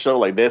out just to show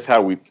like that's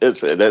how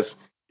it's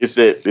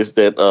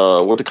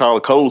that what they call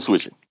code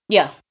switching.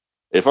 Yeah.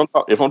 If I'm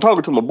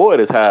talking to my boy,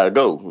 that's how I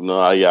go.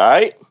 Are you all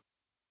right?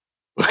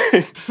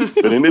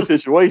 But in this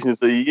situation,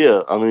 so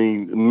yeah, I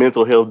mean,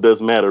 mental health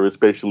does matter,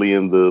 especially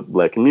in the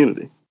Black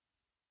community.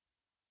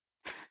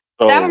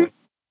 So, that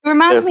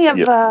reminds me of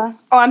oh,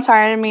 I'm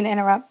sorry, I didn't mean to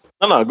interrupt.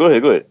 No, go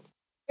ahead.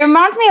 It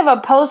reminds me of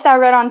a post I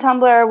read on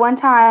Tumblr one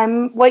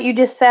time, what you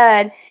just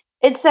said.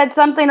 it said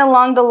something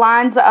along the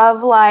lines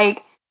of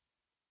like,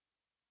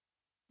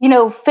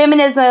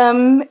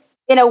 feminism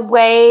in a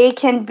way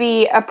can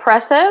be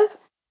oppressive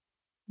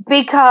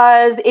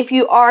because if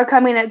you are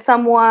coming at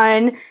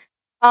someone,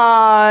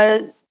 uh,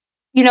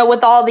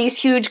 with all these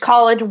huge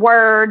college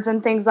words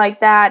and things like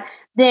that,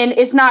 then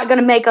it's not going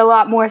to make a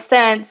lot more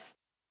sense.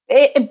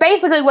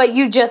 Basically what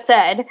you just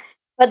said,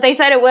 but they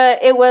said it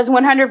was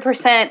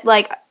 100%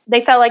 like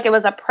they felt like it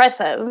was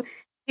oppressive.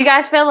 You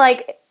guys feel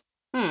like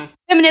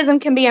feminism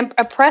can be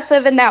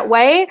oppressive in that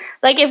way?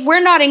 Like if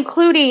we're not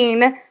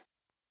including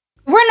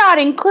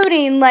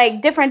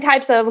like different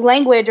types of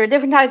language or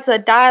different types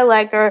of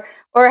dialect or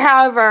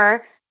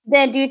however,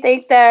 then do you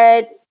think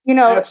that in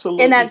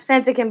Absolutely. that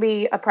sense it can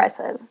be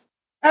oppressive?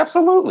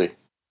 Absolutely.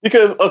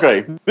 Because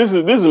okay, this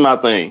is my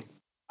thing.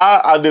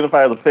 I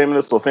identify as a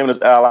feminist or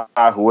feminist ally,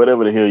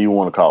 whatever the hell you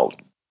want to call it.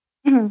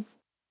 Mm-hmm.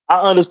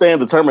 I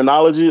understand the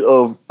terminology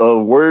of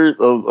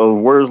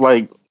words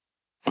like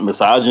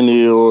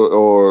misogyny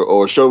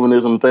or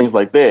chauvinism, things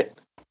like that.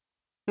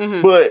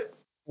 Mm-hmm. But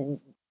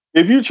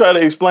if you try to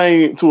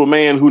explain to a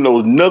man who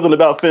knows nothing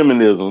about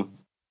feminism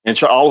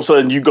and all of a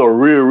sudden you go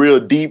real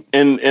deep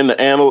in the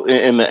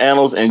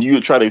annals and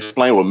you try to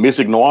explain what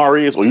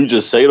misogyny is, or you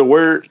just say the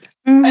word,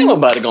 ain't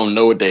nobody gonna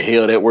know what the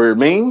hell that word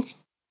means.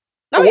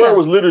 The word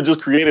was literally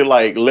just created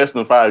like less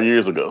than 5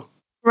 years ago.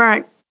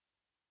 Right.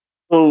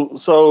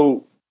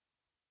 So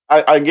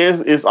I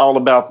guess it's all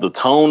about the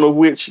tone of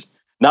which.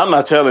 Now I'm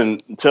not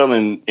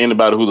telling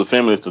anybody who's a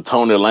feminist to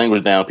tone their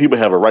language down. People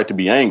have a right to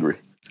be angry.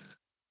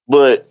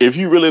 But if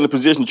you're really in a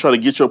position to try to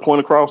get your point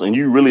across and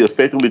you really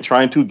effectively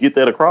trying to get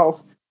that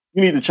across,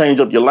 you need to change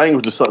up your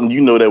language to something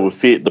that would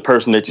fit the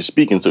person that you're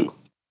speaking to.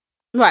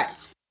 Right.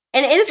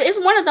 And it's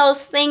one of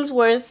those things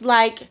where it's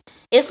like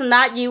it's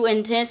not you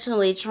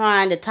intentionally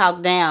trying to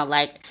talk down.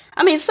 Like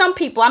I mean,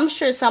 I'm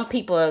sure some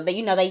people that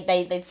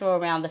they throw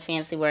around the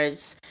fancy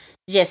words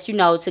just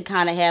to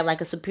kind of have like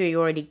a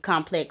superiority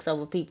complex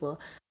over people.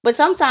 But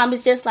sometimes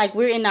it's just like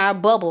we're in our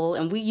bubble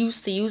and we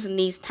used to using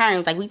these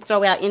terms. Like we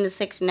throw out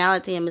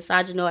intersectionality and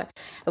misogyny, and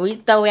we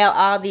throw out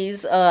all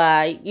these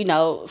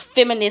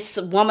feminist,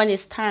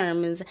 womanist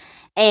terms,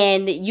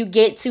 and you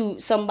get to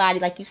somebody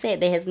like you said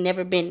that has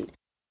never been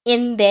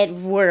in that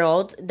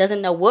world,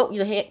 doesn't know what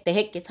the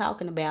heck you're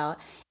talking about,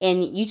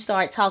 and you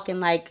start talking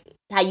like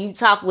how you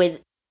talk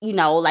with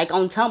like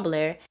on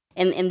Tumblr,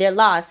 and they're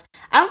lost.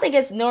 I don't think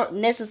it's not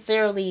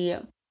necessarily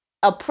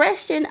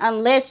oppression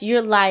unless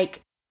you're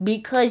like,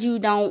 because you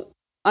don't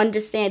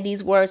understand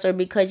these words, or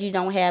because you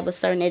don't have a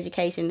certain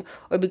education,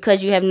 or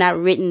because you have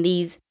not read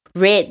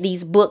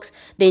these books,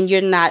 then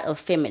you're not a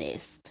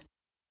feminist.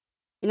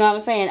 You know what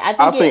I'm saying? I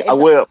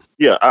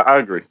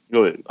agree.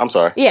 Go ahead. I'm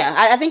sorry. Yeah,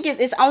 I think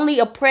it's only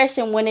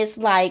oppression when it's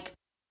like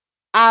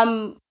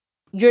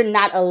you're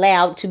not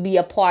allowed to be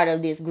a part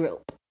of this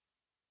group,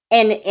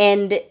 and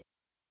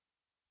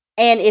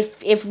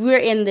if we're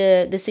in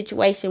the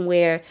situation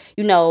where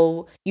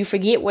you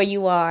forget where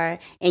you are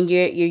and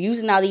you're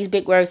using all these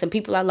big words and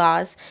people are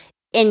lost,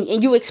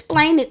 and you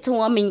explain it to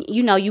them, and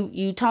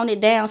you tone it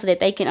down so that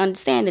they can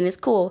understand, and it's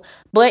cool.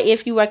 But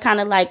if you are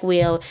kind of like,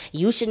 well,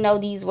 you should know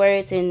these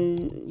words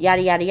and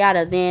yada yada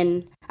yada,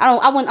 then I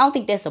don't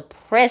think that's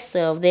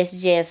oppressive. That's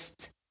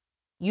just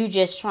you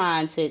just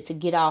trying to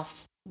get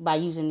off by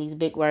using these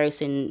big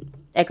words and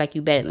act like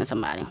you better than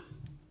somebody.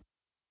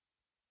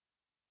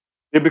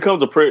 It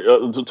becomes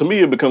to me.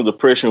 It becomes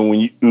oppression when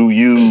you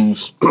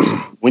use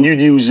when you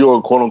use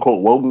your quote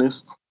unquote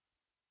wokeness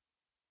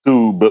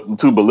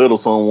to belittle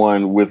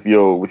someone with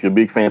your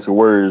big fancy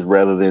words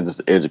rather than just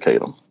to educate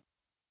them.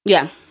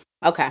 Yeah.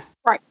 Okay.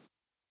 Right.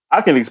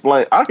 I can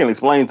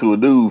explain to a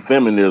dude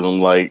feminism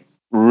like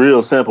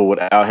real simple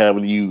without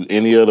having to use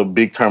any other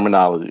big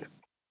terminology.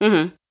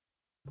 Mm-hmm.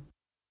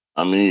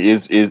 I mean,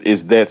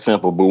 it's that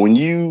simple. But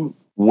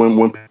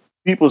when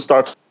people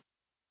start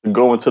to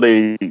go into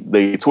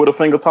they Twitter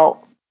finger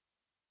talk,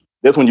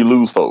 that's when you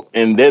lose folk,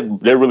 and that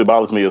really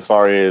bothers me as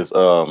far as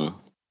the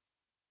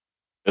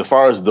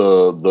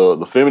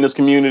feminist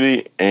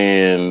community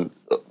and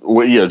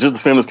just the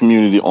feminist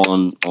community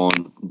on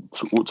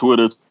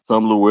Twitter,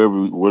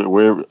 Tumblr,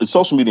 wherever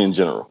social media in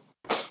general.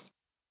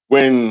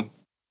 When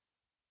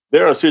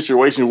there are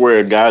situations where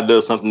a guy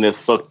does something that's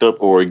fucked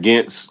up or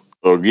against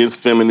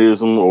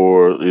feminism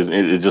or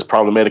is just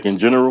problematic in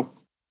general,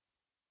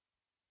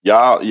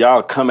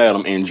 y'all come at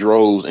him in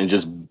droves and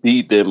just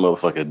beat that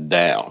motherfucker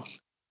down.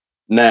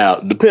 Now,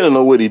 depending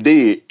on what he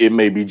did, it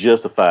may be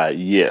justified,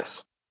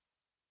 yes.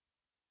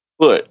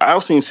 But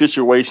I've seen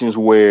situations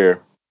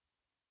where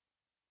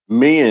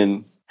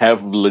men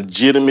have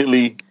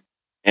legitimately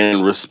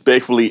and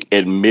respectfully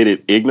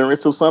admitted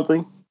ignorance of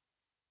something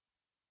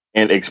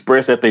and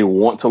express that they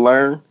want to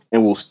learn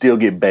and will still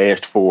get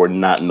bashed for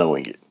not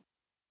knowing it.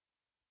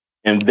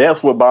 And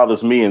that's what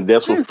bothers me, and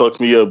that's what fucks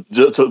me up.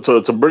 Just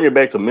to bring it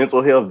back to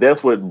mental health,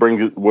 that's what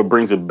brings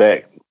it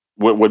back.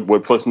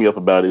 What fucks me up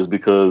about it is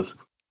because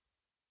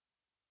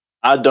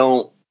I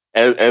don't,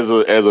 as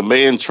a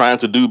man trying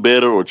to do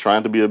better or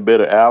trying to be a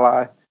better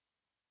ally,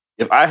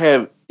 if I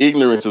have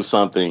ignorance of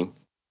something,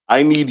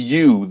 I need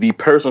you, the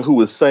person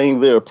who is saying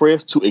they're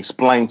oppressed, to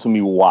explain to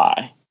me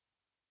why.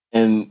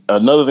 And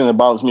another thing that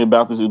bothers me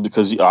about this is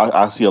because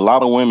I see a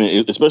lot of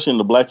women, especially in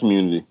the black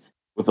community,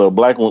 with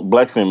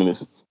black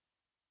feminists,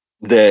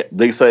 that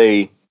they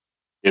say,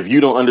 if you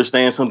don't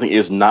understand something,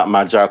 it's not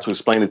my job to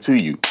explain it to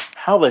you.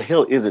 How the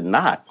hell is it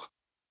not?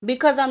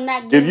 Because I'm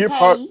not If getting you're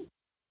part,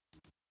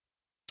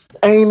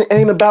 paid.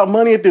 ain't about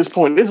money at this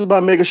point. This is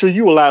about making sure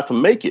you allowed to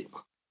make it.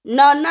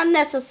 No, not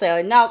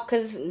necessarily. No,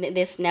 because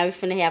this now we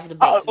finna have a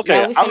debate.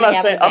 Okay, Now we finna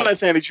have a I'm debate. not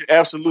saying that you're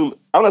absolutely.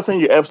 I'm not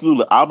saying you're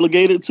absolutely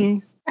obligated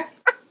to,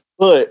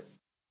 but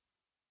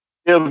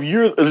if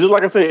you're just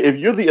like I said, if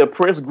you're the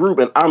oppressed group,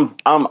 and I'm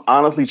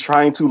honestly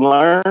trying to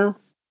learn,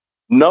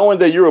 knowing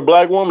that you're a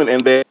black woman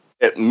and that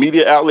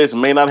media outlets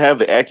may not have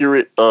the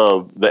accurate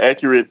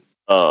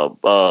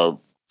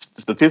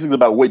statistics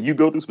about what you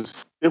go through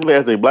specifically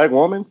as a black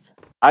woman,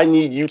 I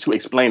need you to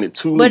explain it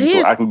to But me so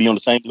here's I can be on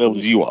the same level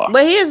as you are.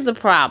 but here's the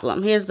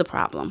problem. Here's the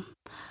problem.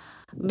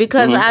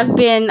 Because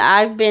Mm-hmm.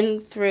 I've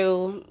been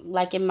through,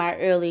 like, in my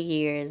early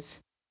years,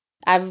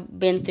 I've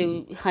been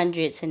through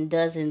hundreds and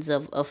dozens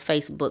of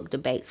Facebook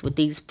debates with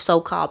these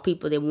so-called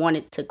people that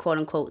wanted to quote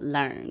unquote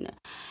learn.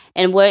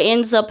 And what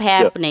ends up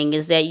Yeah. happening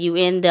is that you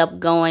end up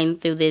going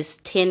through this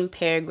 10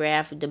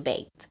 paragraph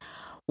debate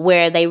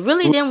where they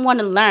really didn't want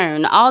to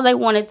learn. All they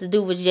wanted to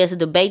do was just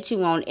debate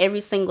you on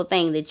every single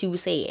thing that you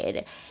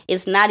said.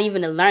 It's not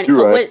even a learning. You're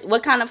So right.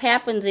 what kind of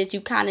happens is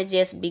you kind of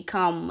just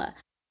become,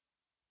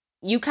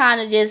 you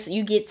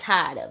get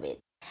tired of it.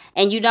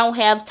 And you don't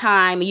have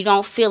time, you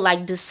don't feel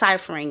like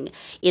deciphering,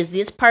 is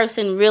this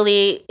person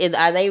really,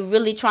 are they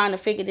really trying to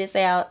figure this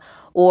out,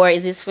 or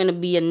is this going to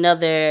be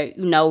another,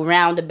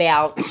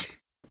 roundabout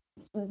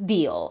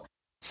deal?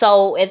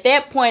 So at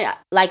that point,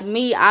 like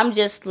me, I'm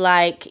just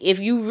like, if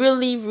you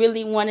really,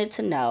 really wanted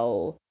to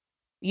know,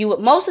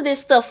 most of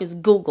this stuff is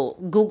Google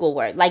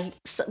work. Like,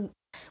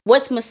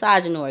 what's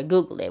misogynoir?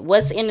 Google it.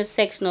 What's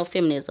intersectional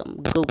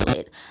feminism? Google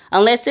it.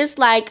 Unless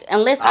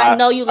I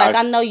know you, like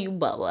I I know you,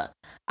 Bubba,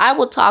 I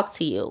will talk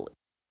to you.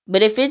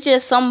 But if it's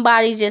just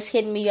somebody just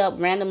hitting me up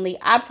randomly,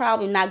 I'm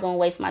probably not gonna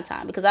waste my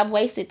time because I've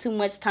wasted too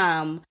much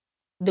time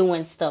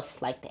doing stuff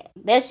like that.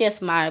 That's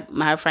just my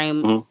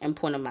frame mhm. and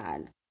point of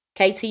mind.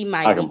 KT I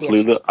might be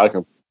completely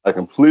different. I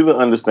completely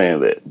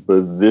understand that,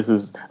 but this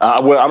is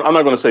well, I'm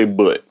not going to say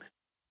but.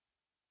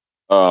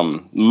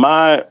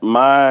 My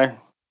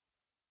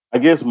I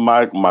guess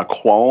my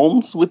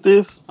qualms with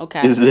this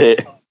Okay. is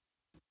that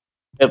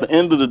at the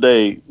end of the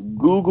day,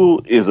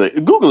 Google is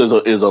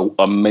a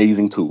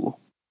amazing tool.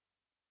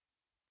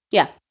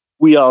 Yeah.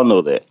 We all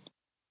know that.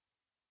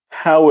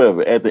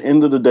 However, at the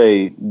end of the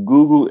day,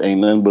 Google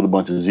ain't nothing but a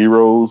bunch of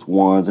zeros,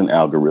 ones, and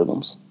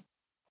algorithms.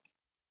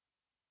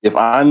 If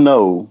I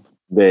know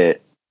that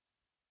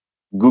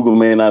Google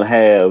may not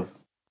have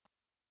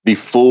the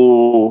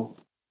full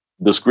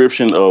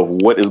description of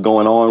what is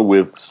going on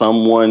with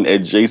someone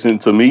adjacent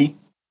to me,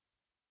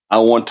 I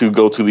want to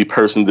go to the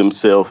person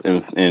themselves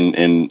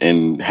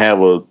and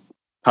have a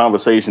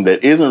conversation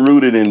that isn't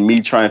rooted in me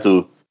trying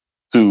to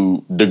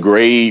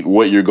degrade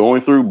what you're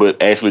going through,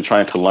 but actually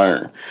trying to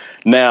learn.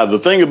 Now, the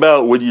thing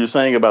about what you're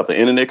saying about the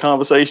internet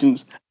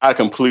conversations, I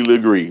completely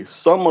agree.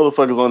 Some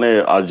motherfuckers on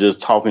there are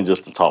just talking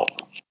just to talk.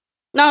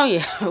 No,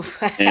 yeah.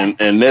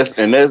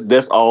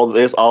 That's all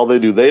they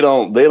do. They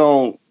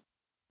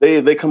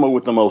come up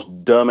with the most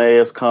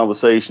dumbass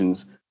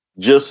conversations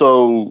just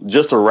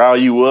to rile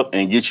you up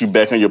and get you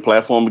back on your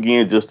platform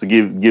again, just to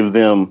give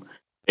them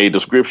a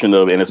description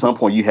of it. And at some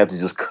point, you have to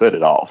just cut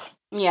it off.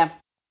 Yeah.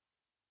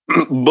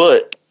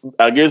 But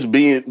I guess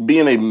being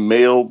a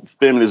male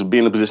feminist,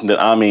 being in the position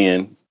that I'm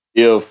in,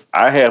 if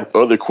I have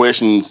other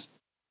questions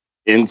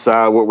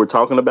inside what we're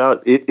talking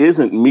about, it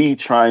isn't me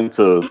trying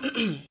to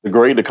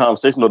degrade the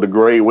conversation or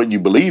degrade what you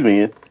believe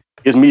in.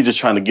 It's me just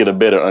trying to get a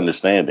better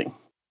understanding.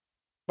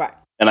 Right.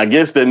 And I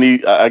guess there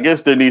needs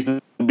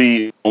to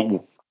be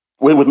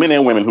with men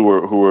and women who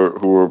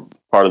are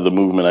part of the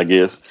movement. I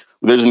guess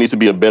there just needs to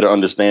be a better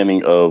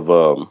understanding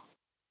of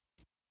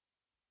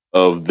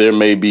there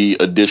may be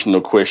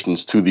additional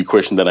questions to the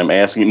question that I'm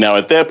asking. Now,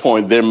 at that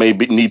point, there may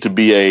need to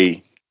be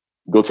a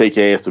go take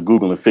your ass to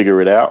Google and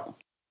figure it out.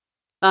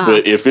 Uh-huh.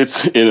 But if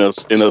it's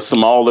in a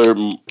smaller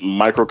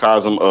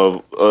microcosm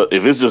of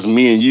if it's just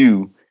me and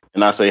you,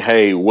 and I say,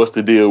 hey, what's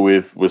the deal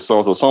with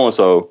so and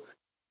so,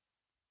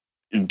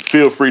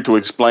 feel free to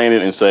explain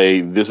it and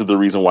say this is the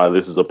reason why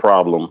this is a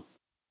problem.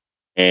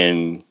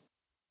 And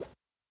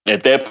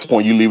at that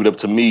point, you leave it up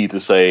to me to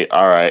say,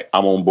 all right,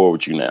 I'm on board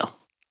with you now.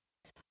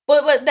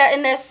 But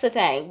that's the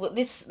thing.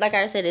 This, like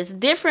I said, it's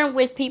different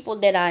with people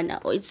that I know.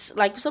 It's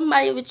like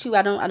somebody with you.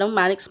 I don't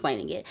mind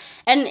explaining it,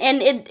 and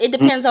it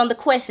depends on the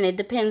question. It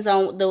depends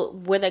on the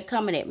where they're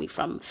coming at me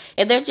from.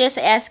 If they're just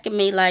asking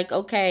me like,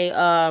 okay,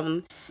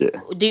 Yeah.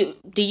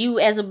 do you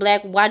as a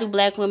black, why do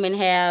black women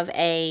have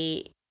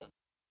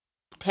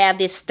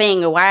this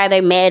thing, or why are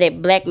they mad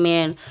at black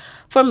men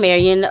for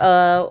marrying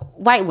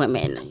white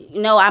women?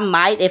 I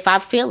might, if I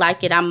feel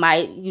like it, I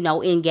might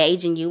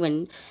engage in you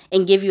and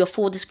and give you a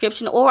full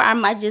description, or I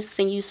might just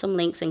send you some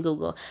links in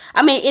Google.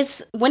 I mean,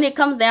 it's when it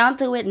comes down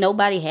to it,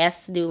 nobody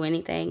has to do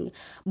anything.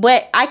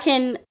 But I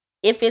can,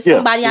 if it's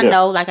somebody I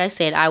know, like I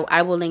said,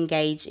 I will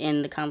engage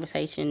in the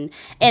conversation.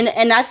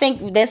 And I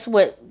think that's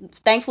what,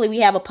 thankfully we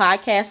have a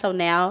podcast, so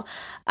now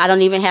I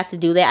don't even have to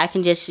do that. I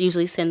can just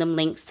usually send them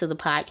links to the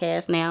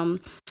podcast now.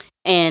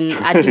 And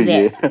I do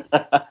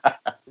that.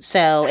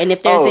 So, and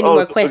if there's any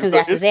more questions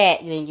after that,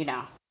 then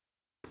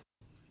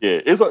Yeah,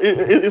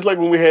 it's like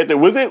when we had that.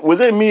 Was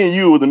it me and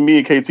you, or was it me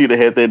and KT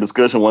that had that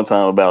discussion one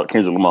time about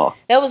Kendrick Lamar?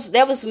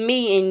 That was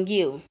me and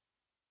you.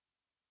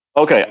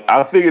 Okay,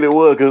 I figured it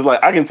was because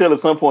like I can tell at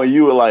some point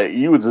you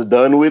were just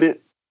done with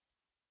it.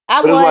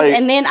 I was, like,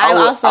 and then I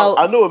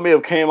know it may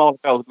have came off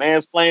like I was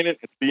mansplaining. And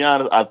to be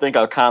honest, I think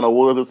I kind of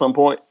was at some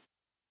point.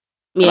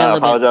 Yeah, I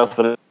apologize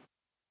for that.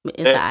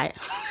 It's all right.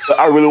 But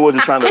I really was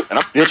just trying to, and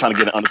I'm still trying to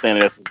get an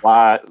understanding as to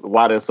why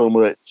there's so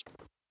much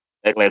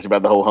backlash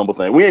about the whole humble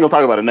thing. We ain't gonna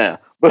talk about it now.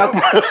 But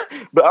okay.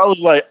 But I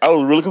was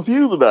really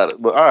confused about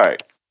it. But all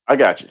right, I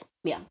got you.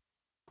 Yeah.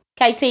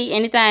 KT,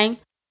 anything?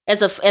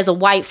 As a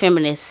white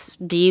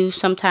feminist, do you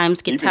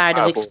sometimes get tired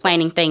of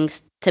explaining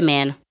things to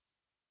men?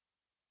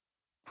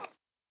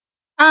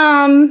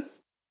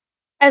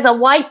 As a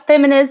white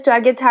feminist, do I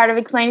get tired of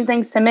explaining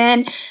things to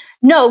men?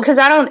 No, because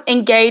I don't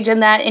engage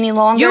in that any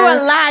longer. You're a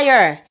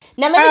liar.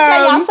 Now let me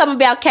tell y'all something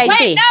about KT.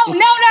 Wait,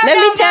 no. Let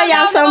me tell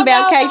y'all something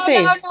about KT.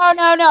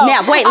 No.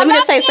 Now wait, let me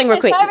just say something real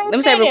quick. Let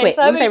me say real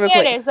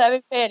quick.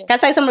 Can I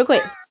say something real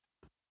quick?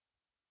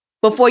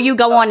 Before you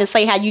go on and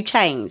say how you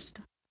changed.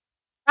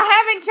 I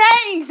haven't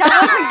changed.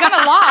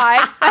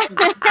 I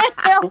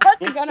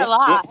wasn't gonna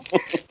lie.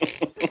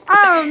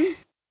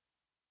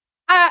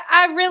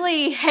 I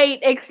really hate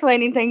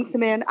explaining things to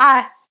men.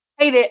 I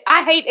hate it.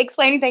 I hate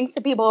explaining things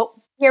to people,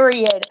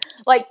 period.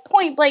 Like,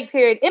 point blank,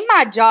 period. In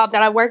my job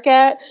that I work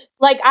at,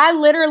 like, I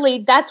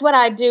literally, that's what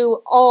I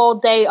do all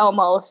day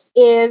almost,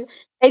 is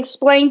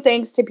explain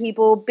things to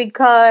people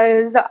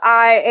because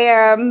I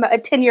am a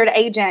tenured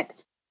agent.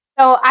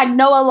 So I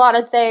know a lot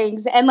of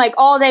things. And, like,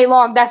 all day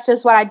long, that's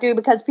just what I do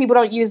because people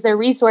don't use their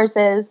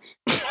resources.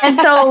 And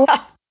so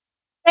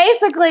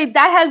basically,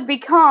 that has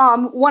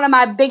become one of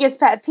my biggest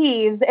pet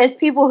peeves is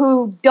people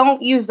who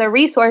don't use their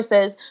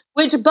resources,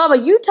 which,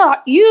 Bubba,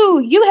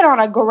 you hit on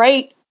a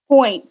great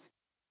point.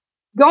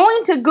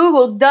 Going to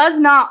Google does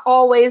not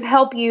always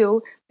help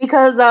you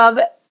because of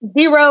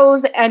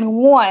zeros and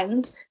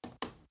ones.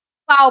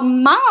 While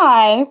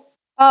my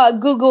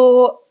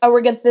Google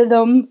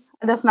algorithm,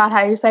 that's not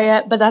how you say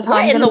it, but that's how I'm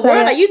going to say it. What in the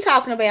world are you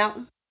talking about?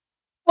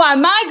 While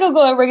my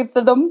Google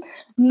algorithm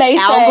may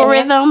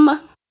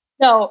algorithm?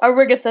 No,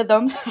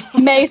 algorithm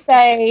may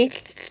say,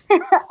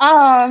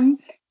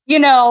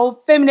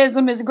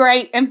 feminism is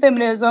great and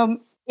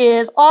feminism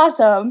is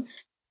awesome.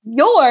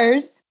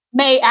 Yours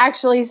may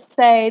actually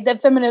say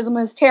that feminism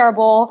is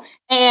terrible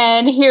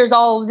and here's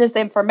all of this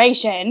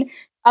information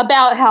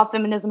about how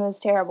feminism is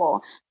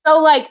terrible.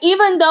 So, like,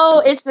 even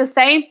though it's the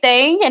same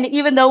thing and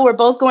even though we're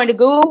both going to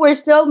Google, we're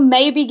still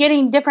maybe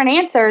getting different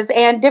answers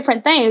and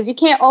different things. You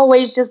can't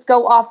always just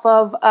go off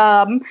of,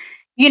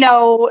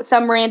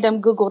 some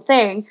random Google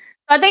thing.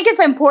 I think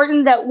it's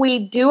important that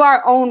we do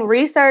our own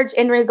research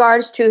in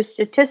regards to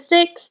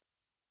statistics,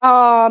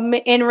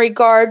 in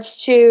regards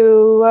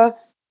to,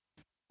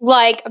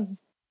 like,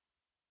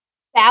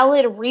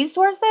 valid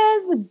resources.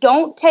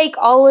 Don't take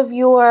all of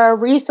your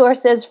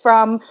resources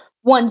from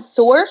one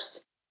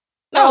source.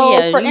 Oh,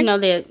 yeah, you know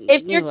that.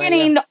 If you're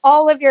getting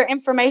all of your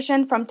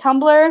information from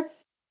Tumblr,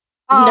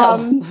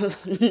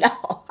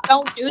 no,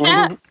 don't do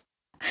that.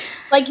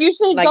 Like, you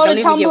should like, go don't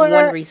to even Tumblr.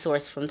 Get one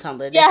resource from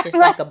Tumblr. That's just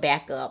like a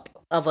backup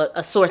of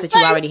a source that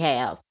you already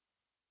have.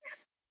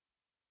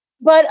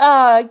 But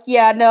I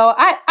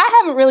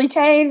haven't really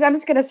changed. I'm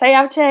just gonna say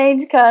I've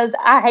changed because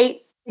I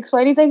hate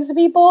explaining things to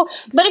people.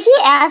 But if you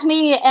ask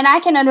me, and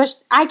I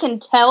can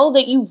tell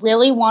that you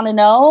really want to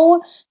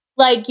know,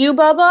 like you,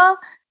 Bubba,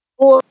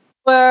 or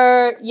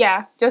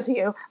just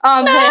you. Then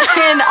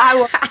I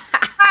will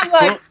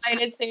explain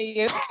it to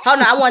you. Hold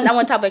on, I want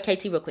to talk about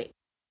KT real quick.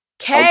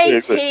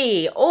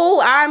 KT,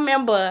 oh, I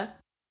remember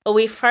when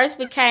we first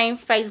became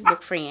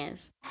Facebook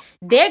friends.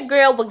 That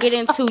girl would get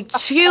into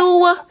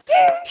 2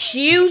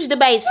 huge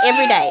debates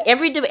every day.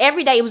 Every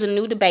day it was a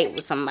new debate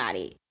with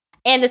somebody.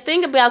 And the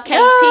thing about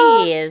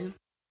KT is,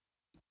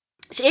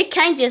 it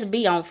can't just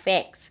be on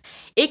facts.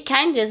 It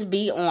can't just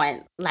be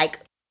on,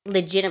 like,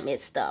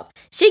 legitimate stuff.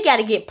 She got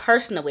to get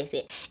personal with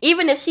it.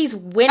 Even if she's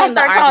winning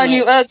the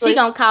argument, she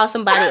gonna call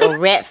somebody a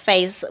rat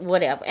face,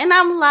 whatever. And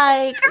I'm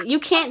like, you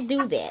can't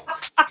do that.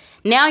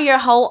 Now your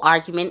whole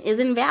argument is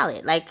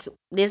invalid. Like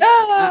this,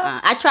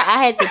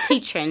 I had to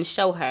teach her and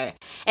show her,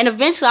 and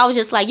eventually I was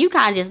just like, you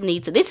kind of just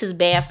need to. This is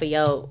bad for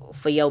your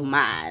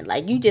mind.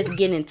 Like, you just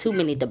getting in too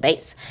many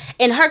debates.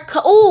 And her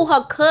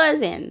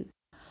cousin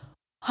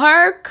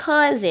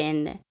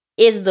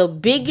is the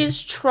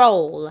biggest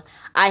troll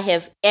I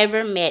have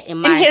ever met in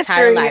my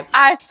entire life.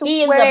 I swear.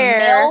 He is a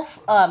MILF,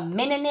 a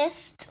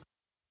meninist.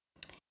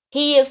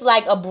 He is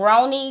like a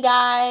brony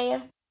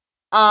guy.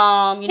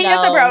 You He is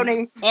a know,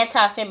 brony.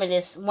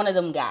 anti-feminist, one of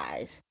them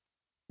guys.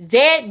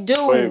 That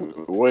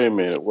dude. Wait a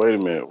minute.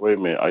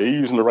 Are you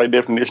using the right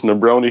definition of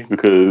brony?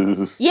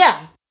 Because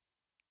Yeah,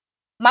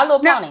 My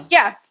Little No, Pony.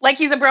 yeah, like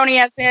he's a brony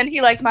as in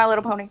he likes My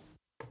Little Pony,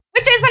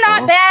 which is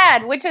not uh,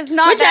 bad. Which is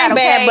not Which bad. ain't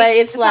bad, Okay, but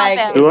it's not like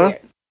bad. it's weird.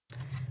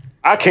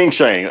 I can't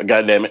shame.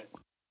 God damn it.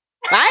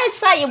 I didn't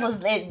say it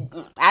was.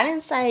 I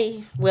didn't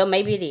say. Well,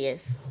 maybe it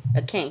is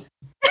a king.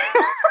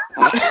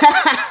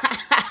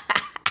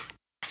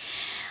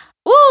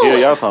 Woo. Yeah,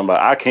 y'all talking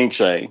about I can't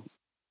shame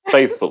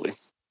faithfully.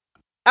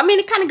 I mean,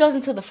 it kind of goes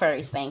into the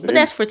furries thing, but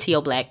that's for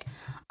Teal Black.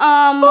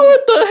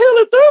 What the hell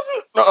it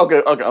doesn't? No,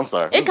 okay. I'm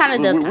sorry. It kind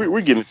of does.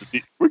 We're getting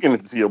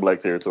into Teal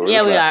Black territory.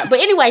 Yeah, we are. But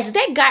anyways,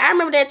 that guy. I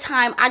remember that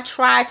time I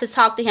tried to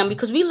talk to him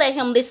because we let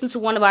him listen to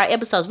one of our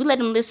episodes. We let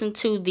him listen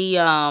to the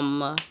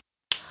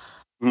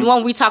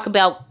one we talk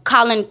about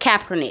Colin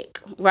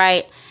Kaepernick,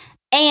 right?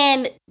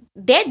 And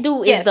that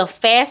dude is the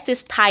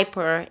fastest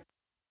typer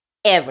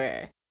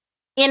ever.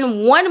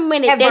 In 1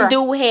 minute, that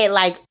dude had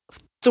like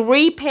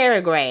 3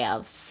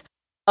 paragraphs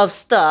of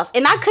stuff,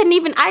 and I didn't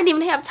even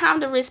have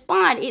time to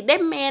respond.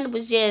 That man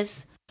was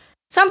just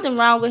something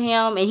wrong with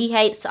him, and he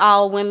hates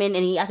all women,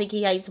 and I think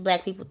he hates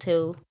black people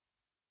too,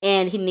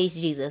 and he needs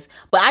Jesus.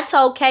 But I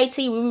told KT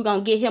we were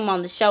gonna get him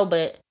on the show,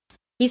 but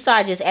he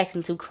started just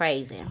acting too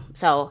crazy.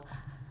 So,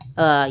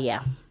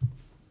 yeah.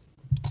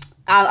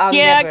 I'll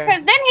never.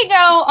 Because then he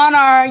go on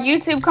our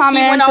YouTube comments.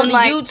 He went on and, the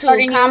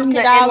YouTube,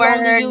 commented all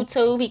on the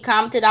YouTube. He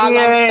commented all on the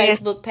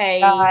Facebook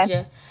page,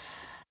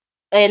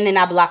 and then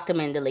I blocked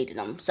him and deleted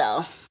him.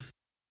 So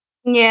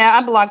yeah,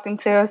 I blocked him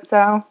too.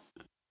 So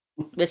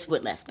this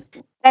what left.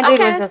 That dude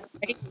was just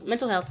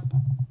mental health.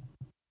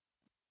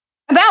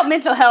 About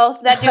mental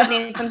health, that dude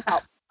needs some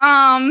help.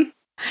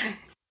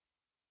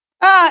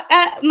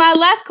 My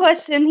last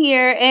question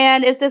here,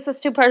 and if this is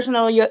too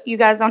personal, you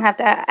guys don't have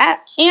to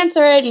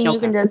answer it, and you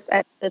can just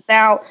edit this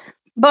out.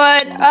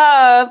 But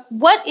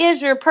what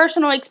is your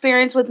personal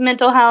experience with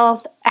mental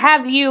health?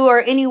 Have you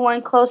or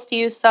anyone close to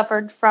you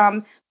suffered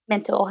from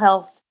mental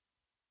health?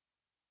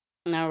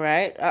 All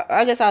right.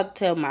 I guess I'll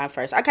tell mine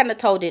first. I kind of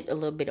told it a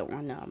little bit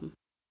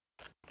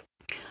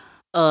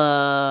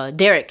on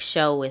Derek's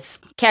show with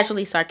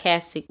Casually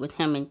Sarcastic with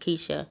him and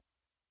Keisha.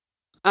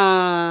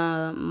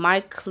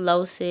 My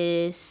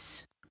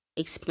closest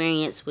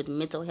experience with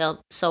mental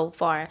health so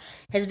far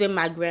has been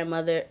my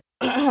grandmother.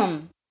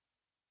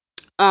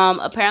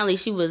 Apparently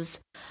she was,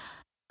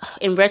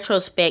 in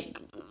retrospect,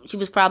 she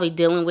was probably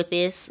dealing with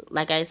this,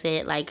 like I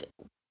said, like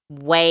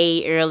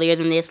way earlier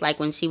than this, like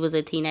when she was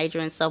a teenager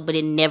and stuff, but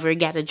it never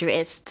got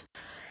addressed.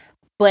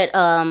 But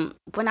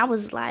when I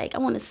was like, I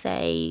want to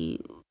say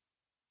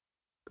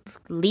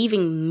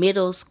leaving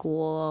middle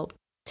school,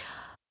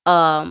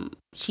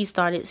 she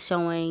started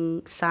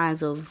showing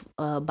signs of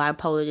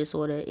bipolar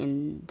disorder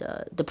and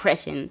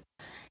depression.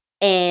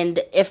 And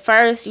at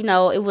first,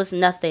 it was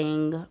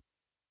nothing.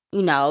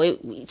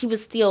 She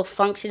was still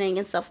functioning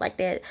and stuff like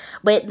that.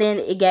 But then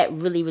it got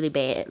really, really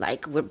bad.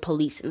 Like, where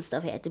police and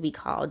stuff had to be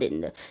called,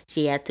 and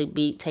she had to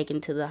be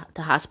taken to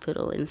the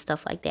hospital and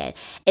stuff like that.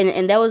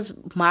 And that was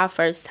my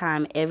first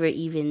time ever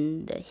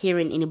even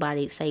hearing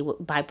anybody say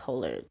what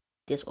bipolar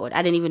disorder.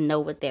 I didn't even know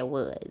what that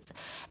was.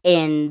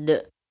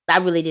 And I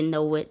really didn't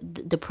know what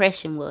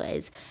depression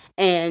was.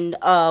 And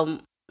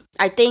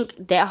I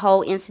think that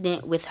whole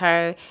incident with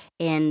her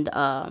and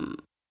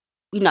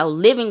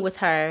living with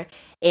her,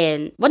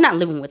 and not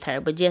living with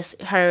her, but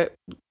just her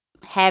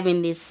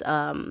having this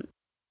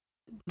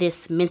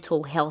this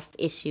mental health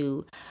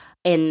issue,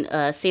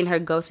 and seeing her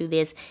go through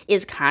this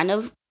is kind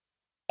of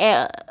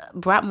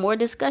brought more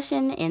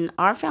discussion in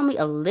our family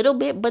a little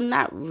bit, but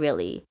not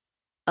really.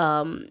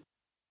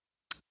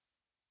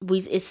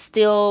 It's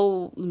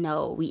still,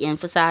 we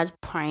emphasize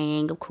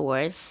praying, of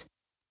course.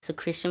 It's a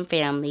Christian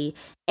family,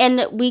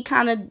 and we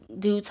kind of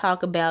do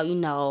talk about,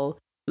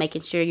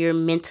 making sure you're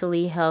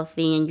mentally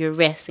healthy and you're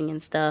resting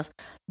and stuff,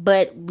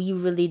 but we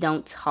really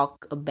don't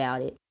talk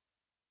about it.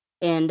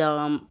 And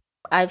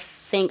I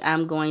think I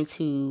don't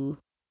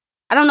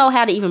know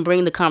how to even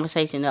bring the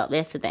conversation up.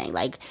 That's the thing.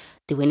 Like,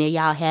 do any of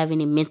y'all have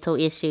any mental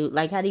issue?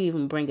 Like, how do you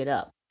even bring it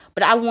up?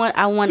 But I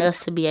want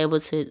us to be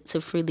able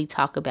to freely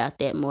talk about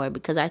that more,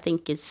 because I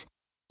think it's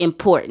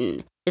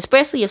important,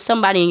 especially if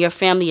somebody in your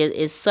family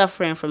is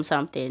suffering from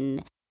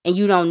something and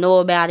you don't know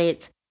about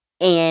it,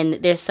 and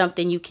there's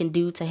something you can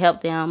do to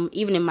help them.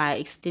 Even in my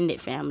extended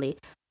family,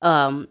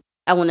 I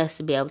want us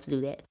to be able to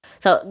do that.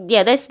 So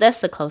yeah, that's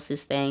the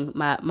closest thing.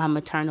 My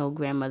maternal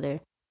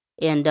grandmother,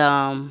 and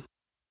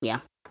yeah,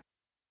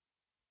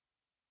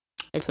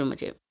 that's pretty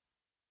much it.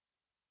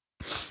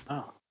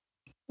 Oh.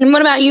 And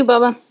what about you,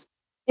 Bubba?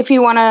 If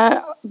you want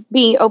to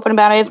be open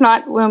about it. If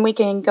not, when we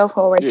can go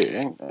forward. Yeah,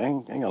 ain't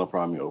got no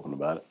problem being open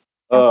about it.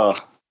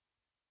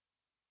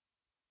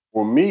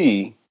 For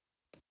me,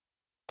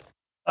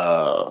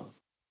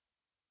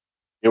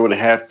 it would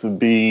have to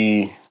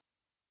be.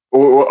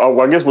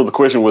 Or I guess what the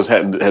question was: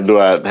 have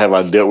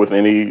I dealt with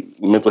any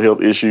mental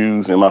health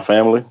issues in my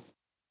family?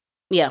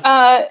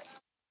 Yeah.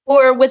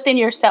 Or within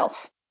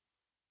yourself.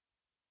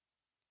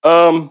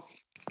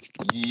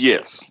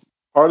 Yes.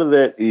 Part of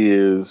that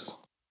is,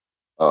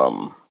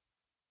 um,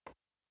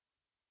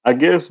 I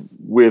guess,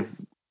 with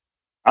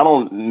I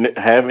don't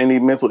have any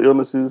mental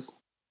illnesses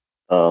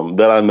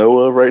that I know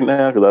of right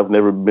now because I've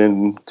never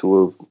been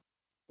to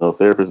a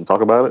therapist to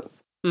talk about it.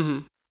 Mm-hmm.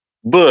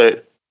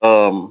 But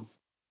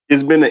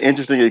it's been an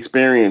interesting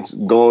experience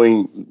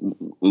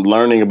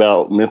learning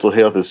about mental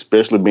health,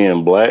 especially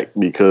being black,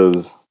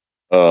 because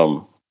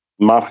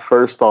my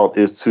first thought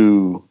is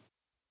to,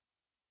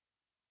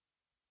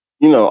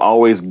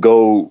 always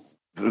go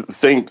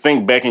think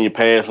back in your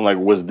past and like,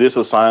 was this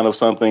a sign of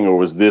something, or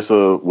was this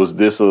a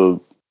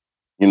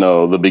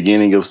the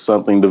beginning of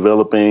something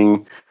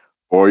developing,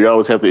 or you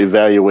always have to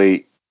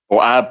evaluate,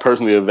 or I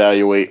personally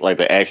evaluate like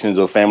the actions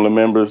of family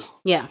members.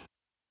 Yeah.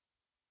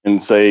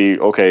 And say,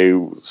 okay,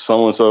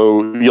 so and so,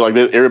 like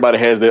that. Everybody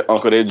has that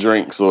uncle that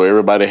drinks, or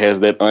everybody has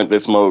that aunt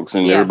that smokes,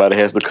 and everybody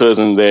has the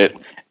cousin that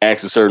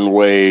acts a certain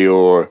way,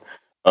 or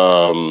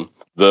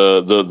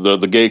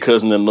the gay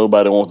cousin that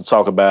nobody wants to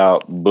talk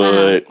about.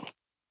 But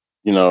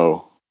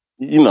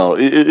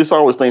it's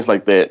always things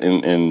like that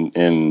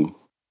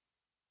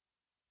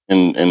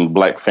in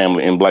black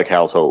family, in black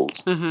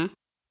households.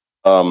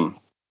 Mm-hmm.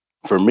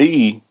 For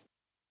me,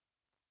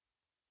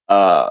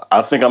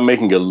 I think I'm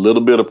making a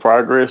little bit of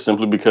progress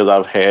simply because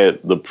I've had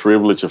the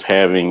privilege of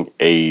having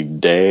a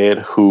dad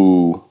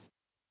who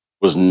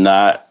was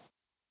not,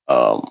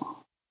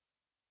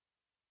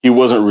 he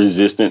wasn't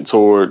resistant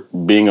toward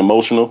being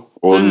emotional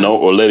or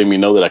or letting me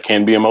know that I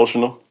can be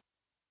emotional.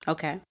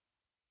 Okay.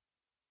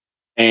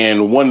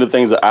 And one of the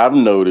things that I've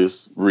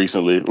noticed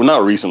recently, well,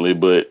 not recently,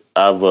 but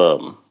I've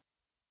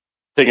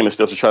taken the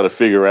steps to try to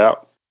figure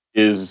out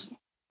is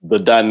the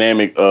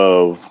dynamic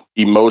of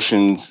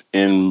emotions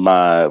in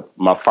my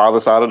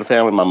father's side of the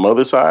family, my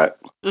mother's side.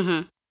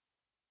 Mm-hmm.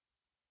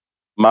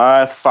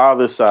 My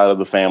father's side of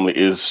the family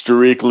is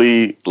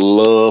strictly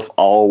love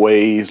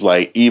always.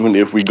 Like, even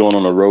if we're going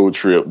on a road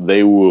trip,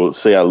 they will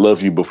say I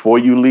love you before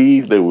you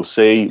leave. They will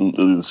say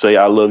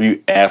I love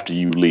you after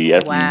you leave,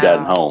 after you've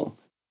gotten home.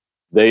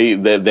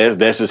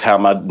 That's just how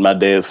my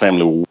dad's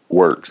family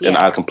works, and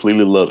I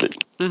completely love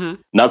it.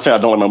 Mm-hmm. Not saying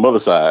I don't like my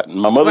mother's side.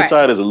 My mother's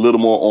side is a little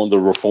more on the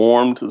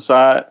reformed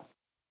side,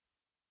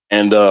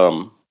 and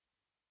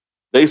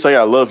they say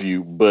I love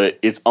you, but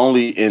it's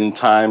only in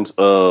times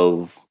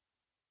of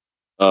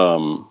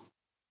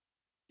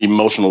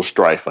emotional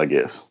strife, I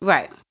guess.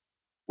 Right.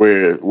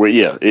 Where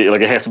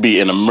it has to be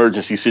an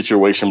emergency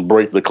situation.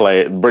 Break the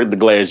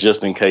glass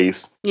just in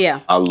case. Yeah.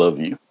 I love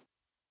you.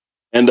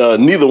 And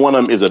neither one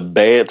of them is a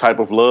bad type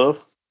of love,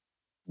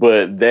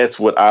 but that's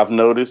what I've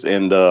noticed.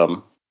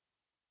 And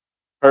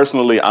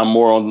personally, I'm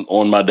more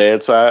on my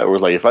dad's side, where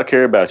it's like, if I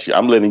care about you,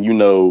 I'm letting you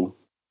know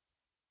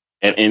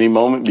at any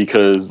moment,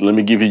 because let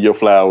me give you your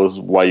flowers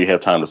while you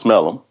have time to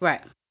smell them.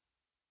 Right.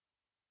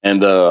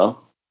 And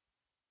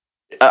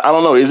I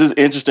don't know. It's just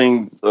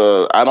interesting.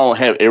 I don't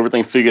have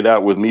everything figured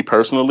out with me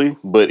personally,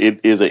 but it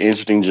is an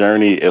interesting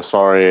journey as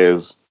far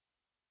as,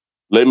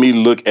 let me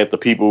look at the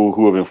people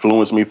who have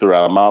influenced me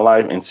throughout my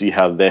life and see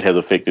how that has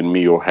affected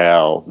me, or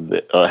how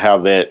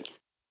that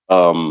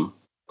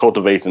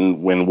cultivates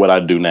in what I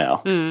do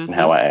now and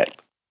how I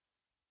act.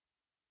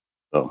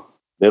 So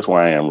that's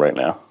where I am right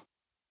now.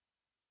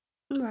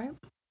 All right.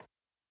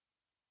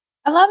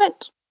 I love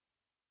it.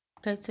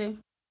 Okay, too.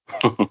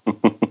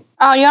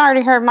 Oh, you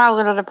already heard my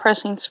little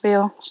depressing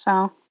spiel.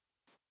 So,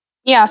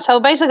 yeah. So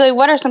basically,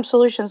 what are some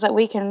solutions that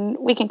we can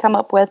come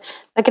up with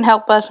that can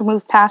help us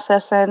move past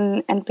this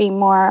and be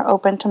more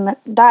open to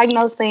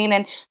diagnosing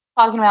and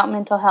talking about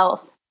mental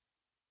health?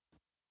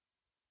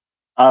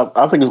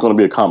 I think it's going to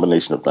be a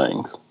combination of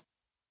things.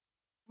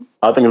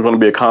 I think it's going to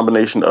be a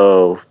combination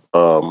of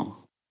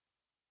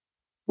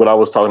what I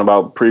was talking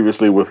about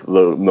previously with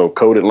the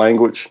coded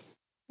language.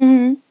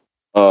 Mm-hmm.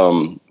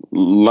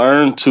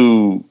 Learn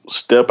to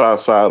step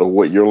outside of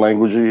what your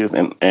language is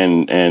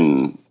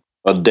and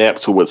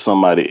adapt to what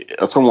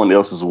someone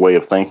else's way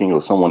of thinking,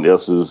 or someone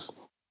else's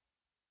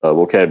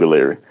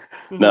vocabulary.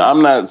 Mm-hmm. Now,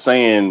 I'm not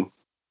saying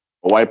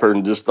a white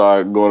person just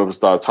start going up and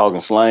start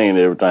talking slang and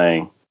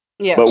everything.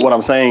 Yeah. But what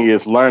I'm saying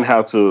is learn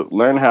how to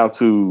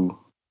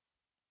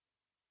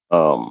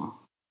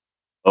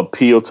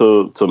appeal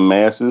to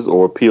masses,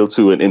 or appeal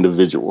to an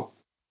individual.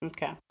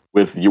 Okay.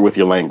 With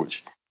your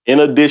language. In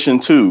addition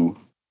to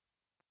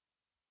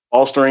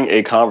fostering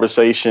a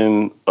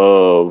conversation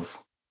of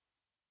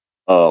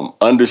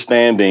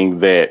understanding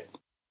that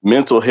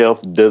mental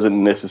health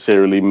doesn't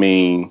necessarily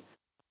mean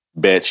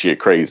batshit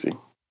crazy.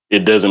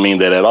 It doesn't mean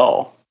that at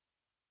all.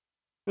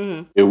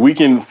 Mm-hmm. If we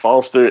can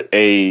foster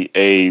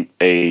a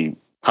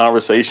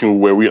conversation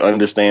where we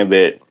understand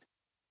that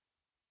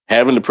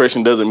having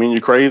depression doesn't mean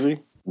you're crazy,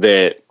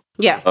 that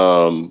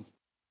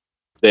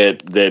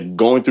that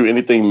going through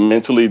anything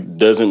mentally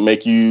doesn't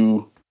make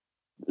you,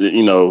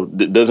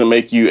 doesn't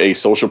make you a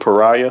social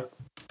pariah,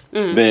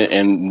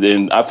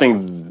 then I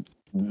think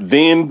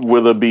then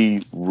will there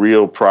be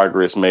real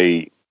progress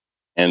made,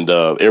 and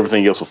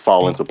everything else will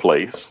fall into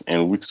place.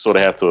 And we sort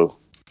of have to,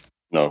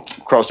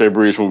 cross that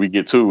bridge when we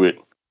get to it.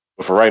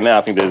 But for right now,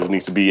 I think there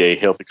needs to be a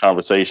healthy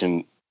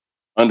conversation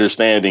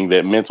understanding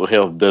that mental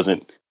health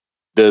doesn't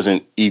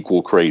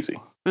equal crazy.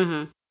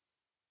 Mm-hmm.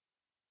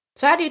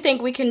 So how do you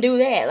think we can do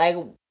that? Like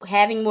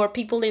having more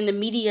people in the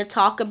media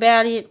talk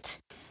about it.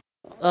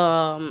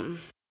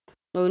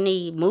 We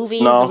need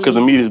movies. No, because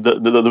the media,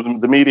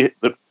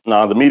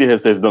 the media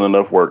has done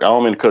enough work. I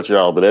don't mean to cut you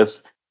off, but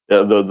that's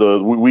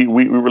we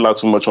rely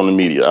too much on the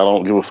media. I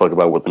don't give a fuck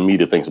about what the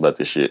media thinks about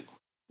this shit.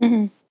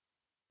 Mm-hmm.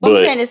 But I'm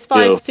saying as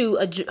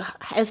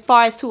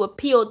far as to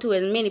appeal to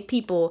as many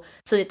people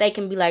so that they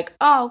can be like,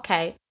 oh,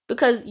 okay,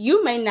 because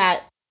you may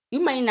not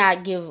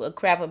give a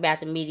crap about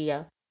the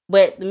media,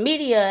 but the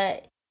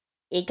media,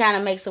 it kind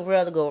of makes the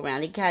world go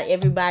around.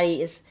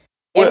 Everybody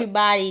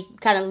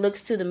kind of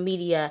looks to the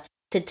media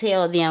to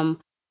tell them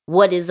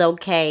what is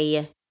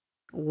okay,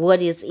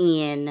 what is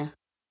in,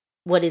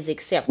 what is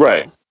acceptable.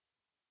 Right.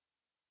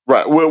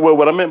 Well,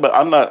 what I meant, but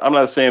I'm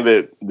not saying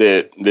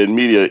that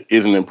media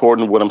isn't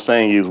important. What I'm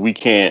saying is we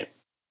can't.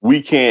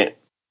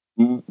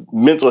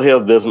 Mental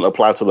health doesn't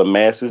apply to the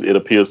masses. It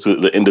appeals to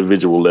the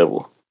individual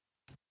level.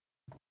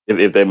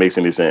 If that makes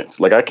any sense.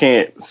 Like I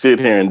can't sit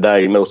here and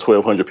diagnose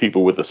 1,200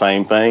 people with the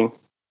same thing,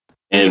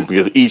 and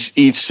because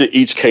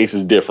each case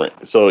is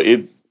different. So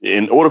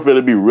in order for there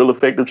to be real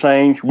effective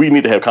change, we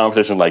need to have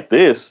conversations like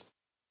this.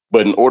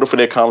 But in order for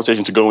that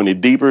conversation to go any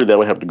deeper, that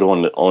would have to go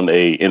on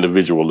a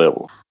individual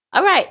level.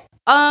 All right.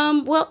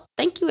 Well,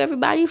 thank you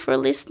everybody for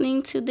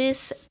listening to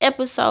this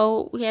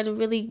episode. We had a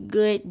really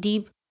good,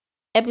 deep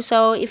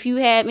episode. If you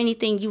have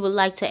anything you would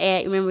like to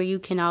add, remember you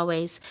can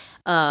always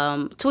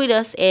tweet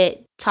us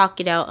at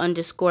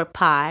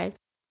talkitout_pod.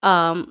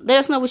 Let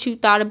us know what you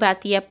thought about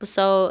the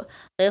episode.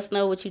 Let us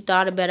know what you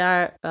thought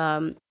about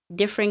our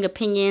differing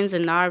opinions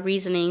and our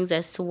reasonings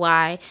as to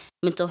why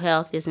mental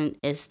health isn't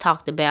as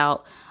talked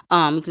about.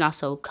 You can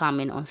also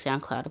comment on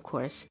SoundCloud, of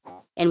course.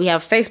 And we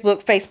have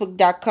Facebook,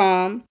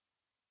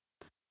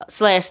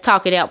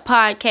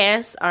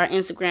 facebook.com/talkitoutpodcast. Our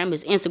Instagram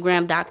is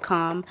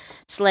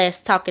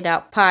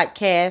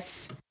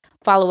instagram.com/talkitoutpodcast.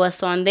 Follow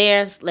us on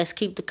there. Let's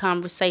keep the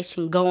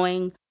conversation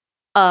going.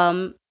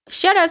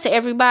 Shout out to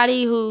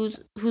everybody who's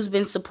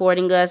been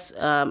supporting us.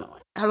 How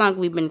long have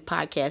we been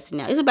podcasting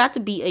now? It's about to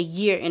be a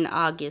year in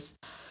August.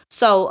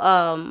 So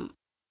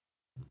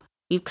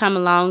we've come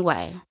a long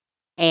way.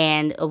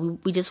 And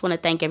we just want to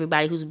thank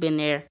everybody who's been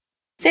there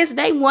since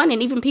day one,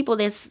 and even people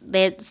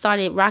that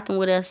started rocking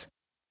with us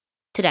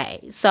today.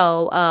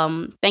 So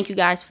thank you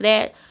guys for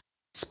that.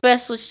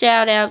 Special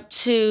shout out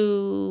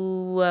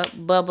to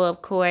Bubba,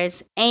 of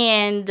course,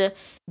 and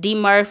D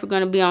Murph. We're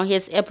going to be on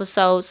his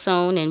episode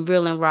soon, and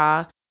Real and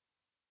Raw.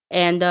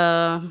 And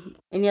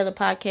any other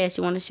podcasts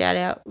you want to shout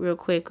out real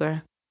quick?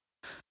 Or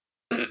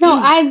No,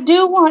 I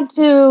do want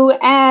to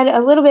add a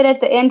little bit at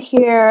the end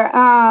here.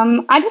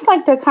 I just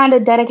like to kind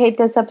of dedicate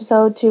this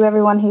episode to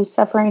everyone who's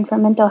suffering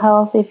from mental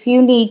health. If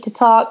you need to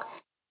talk,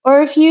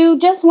 or if you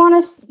just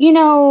want to,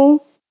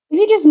 if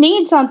you just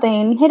need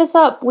something, hit us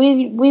up.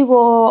 We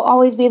will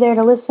always be there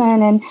to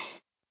listen and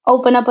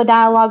open up a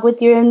dialogue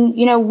with you. And,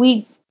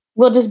 we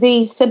will just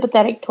be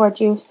sympathetic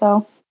towards you.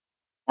 So,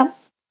 yeah,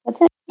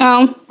 that's it.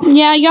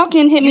 Yeah, y'all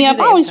can hit me up.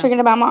 I always forget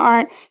about my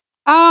art.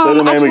 Say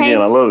the name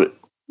again. I love it.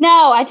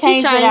 No, I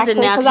changed it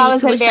actually because I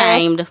was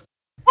ashamed.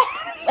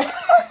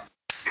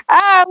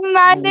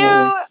 My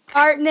new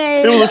art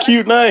name. It was a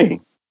cute name.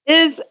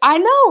 I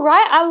know,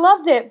 right? I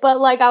loved it, but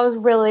I was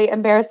really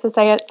embarrassed to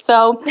say it.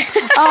 So,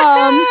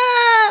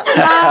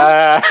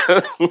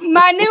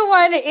 my new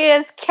one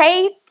is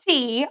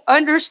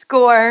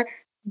KT_does_art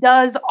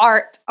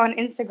on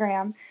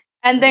Instagram,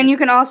 and then you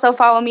can also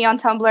follow me on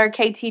Tumblr,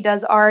 KT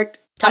Does Art.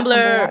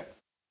 Tumblr.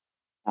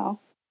 Oh,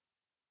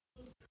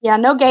 yeah,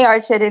 no gay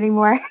art shit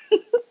anymore.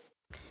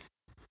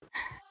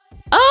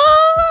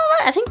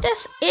 I think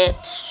that's it.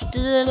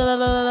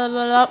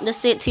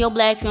 That's it. Teal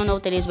Black, if you don't know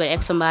what that is, but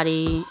ask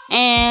somebody.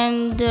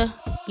 And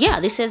yeah,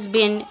 this has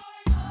been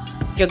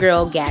your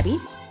girl Gabby,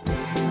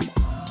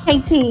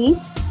 KT,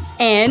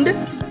 and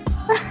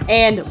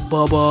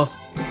Bubba.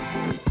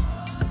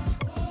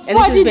 And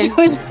why'd you do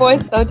his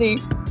voice so deep?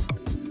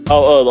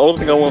 Oh, the only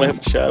thing I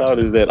want to shout out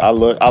is that I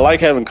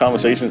like having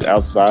conversations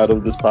outside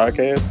of this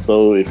podcast.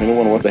 So if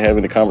anyone wants to have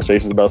any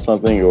conversations about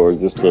something, or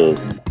just to,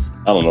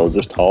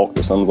 just talk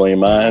or something's on your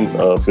mind,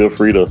 feel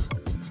free to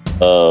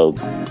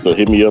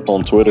hit me up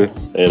on Twitter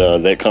at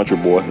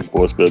thatcountryboy,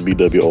 or spelled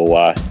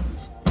BWOY.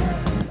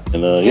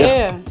 And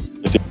yeah.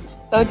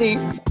 So deep.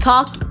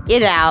 Talk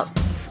it out.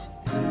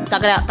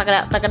 Talk it out, talk it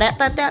out, talk it out,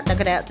 talk it out,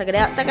 talk it out, talk it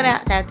out, talk it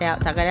out, talk it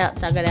out, talk it out,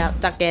 talk it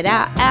out, talk it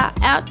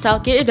out, out,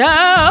 talk it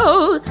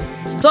out,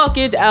 talk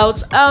it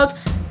out,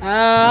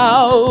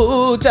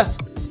 out.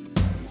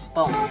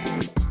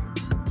 Boom.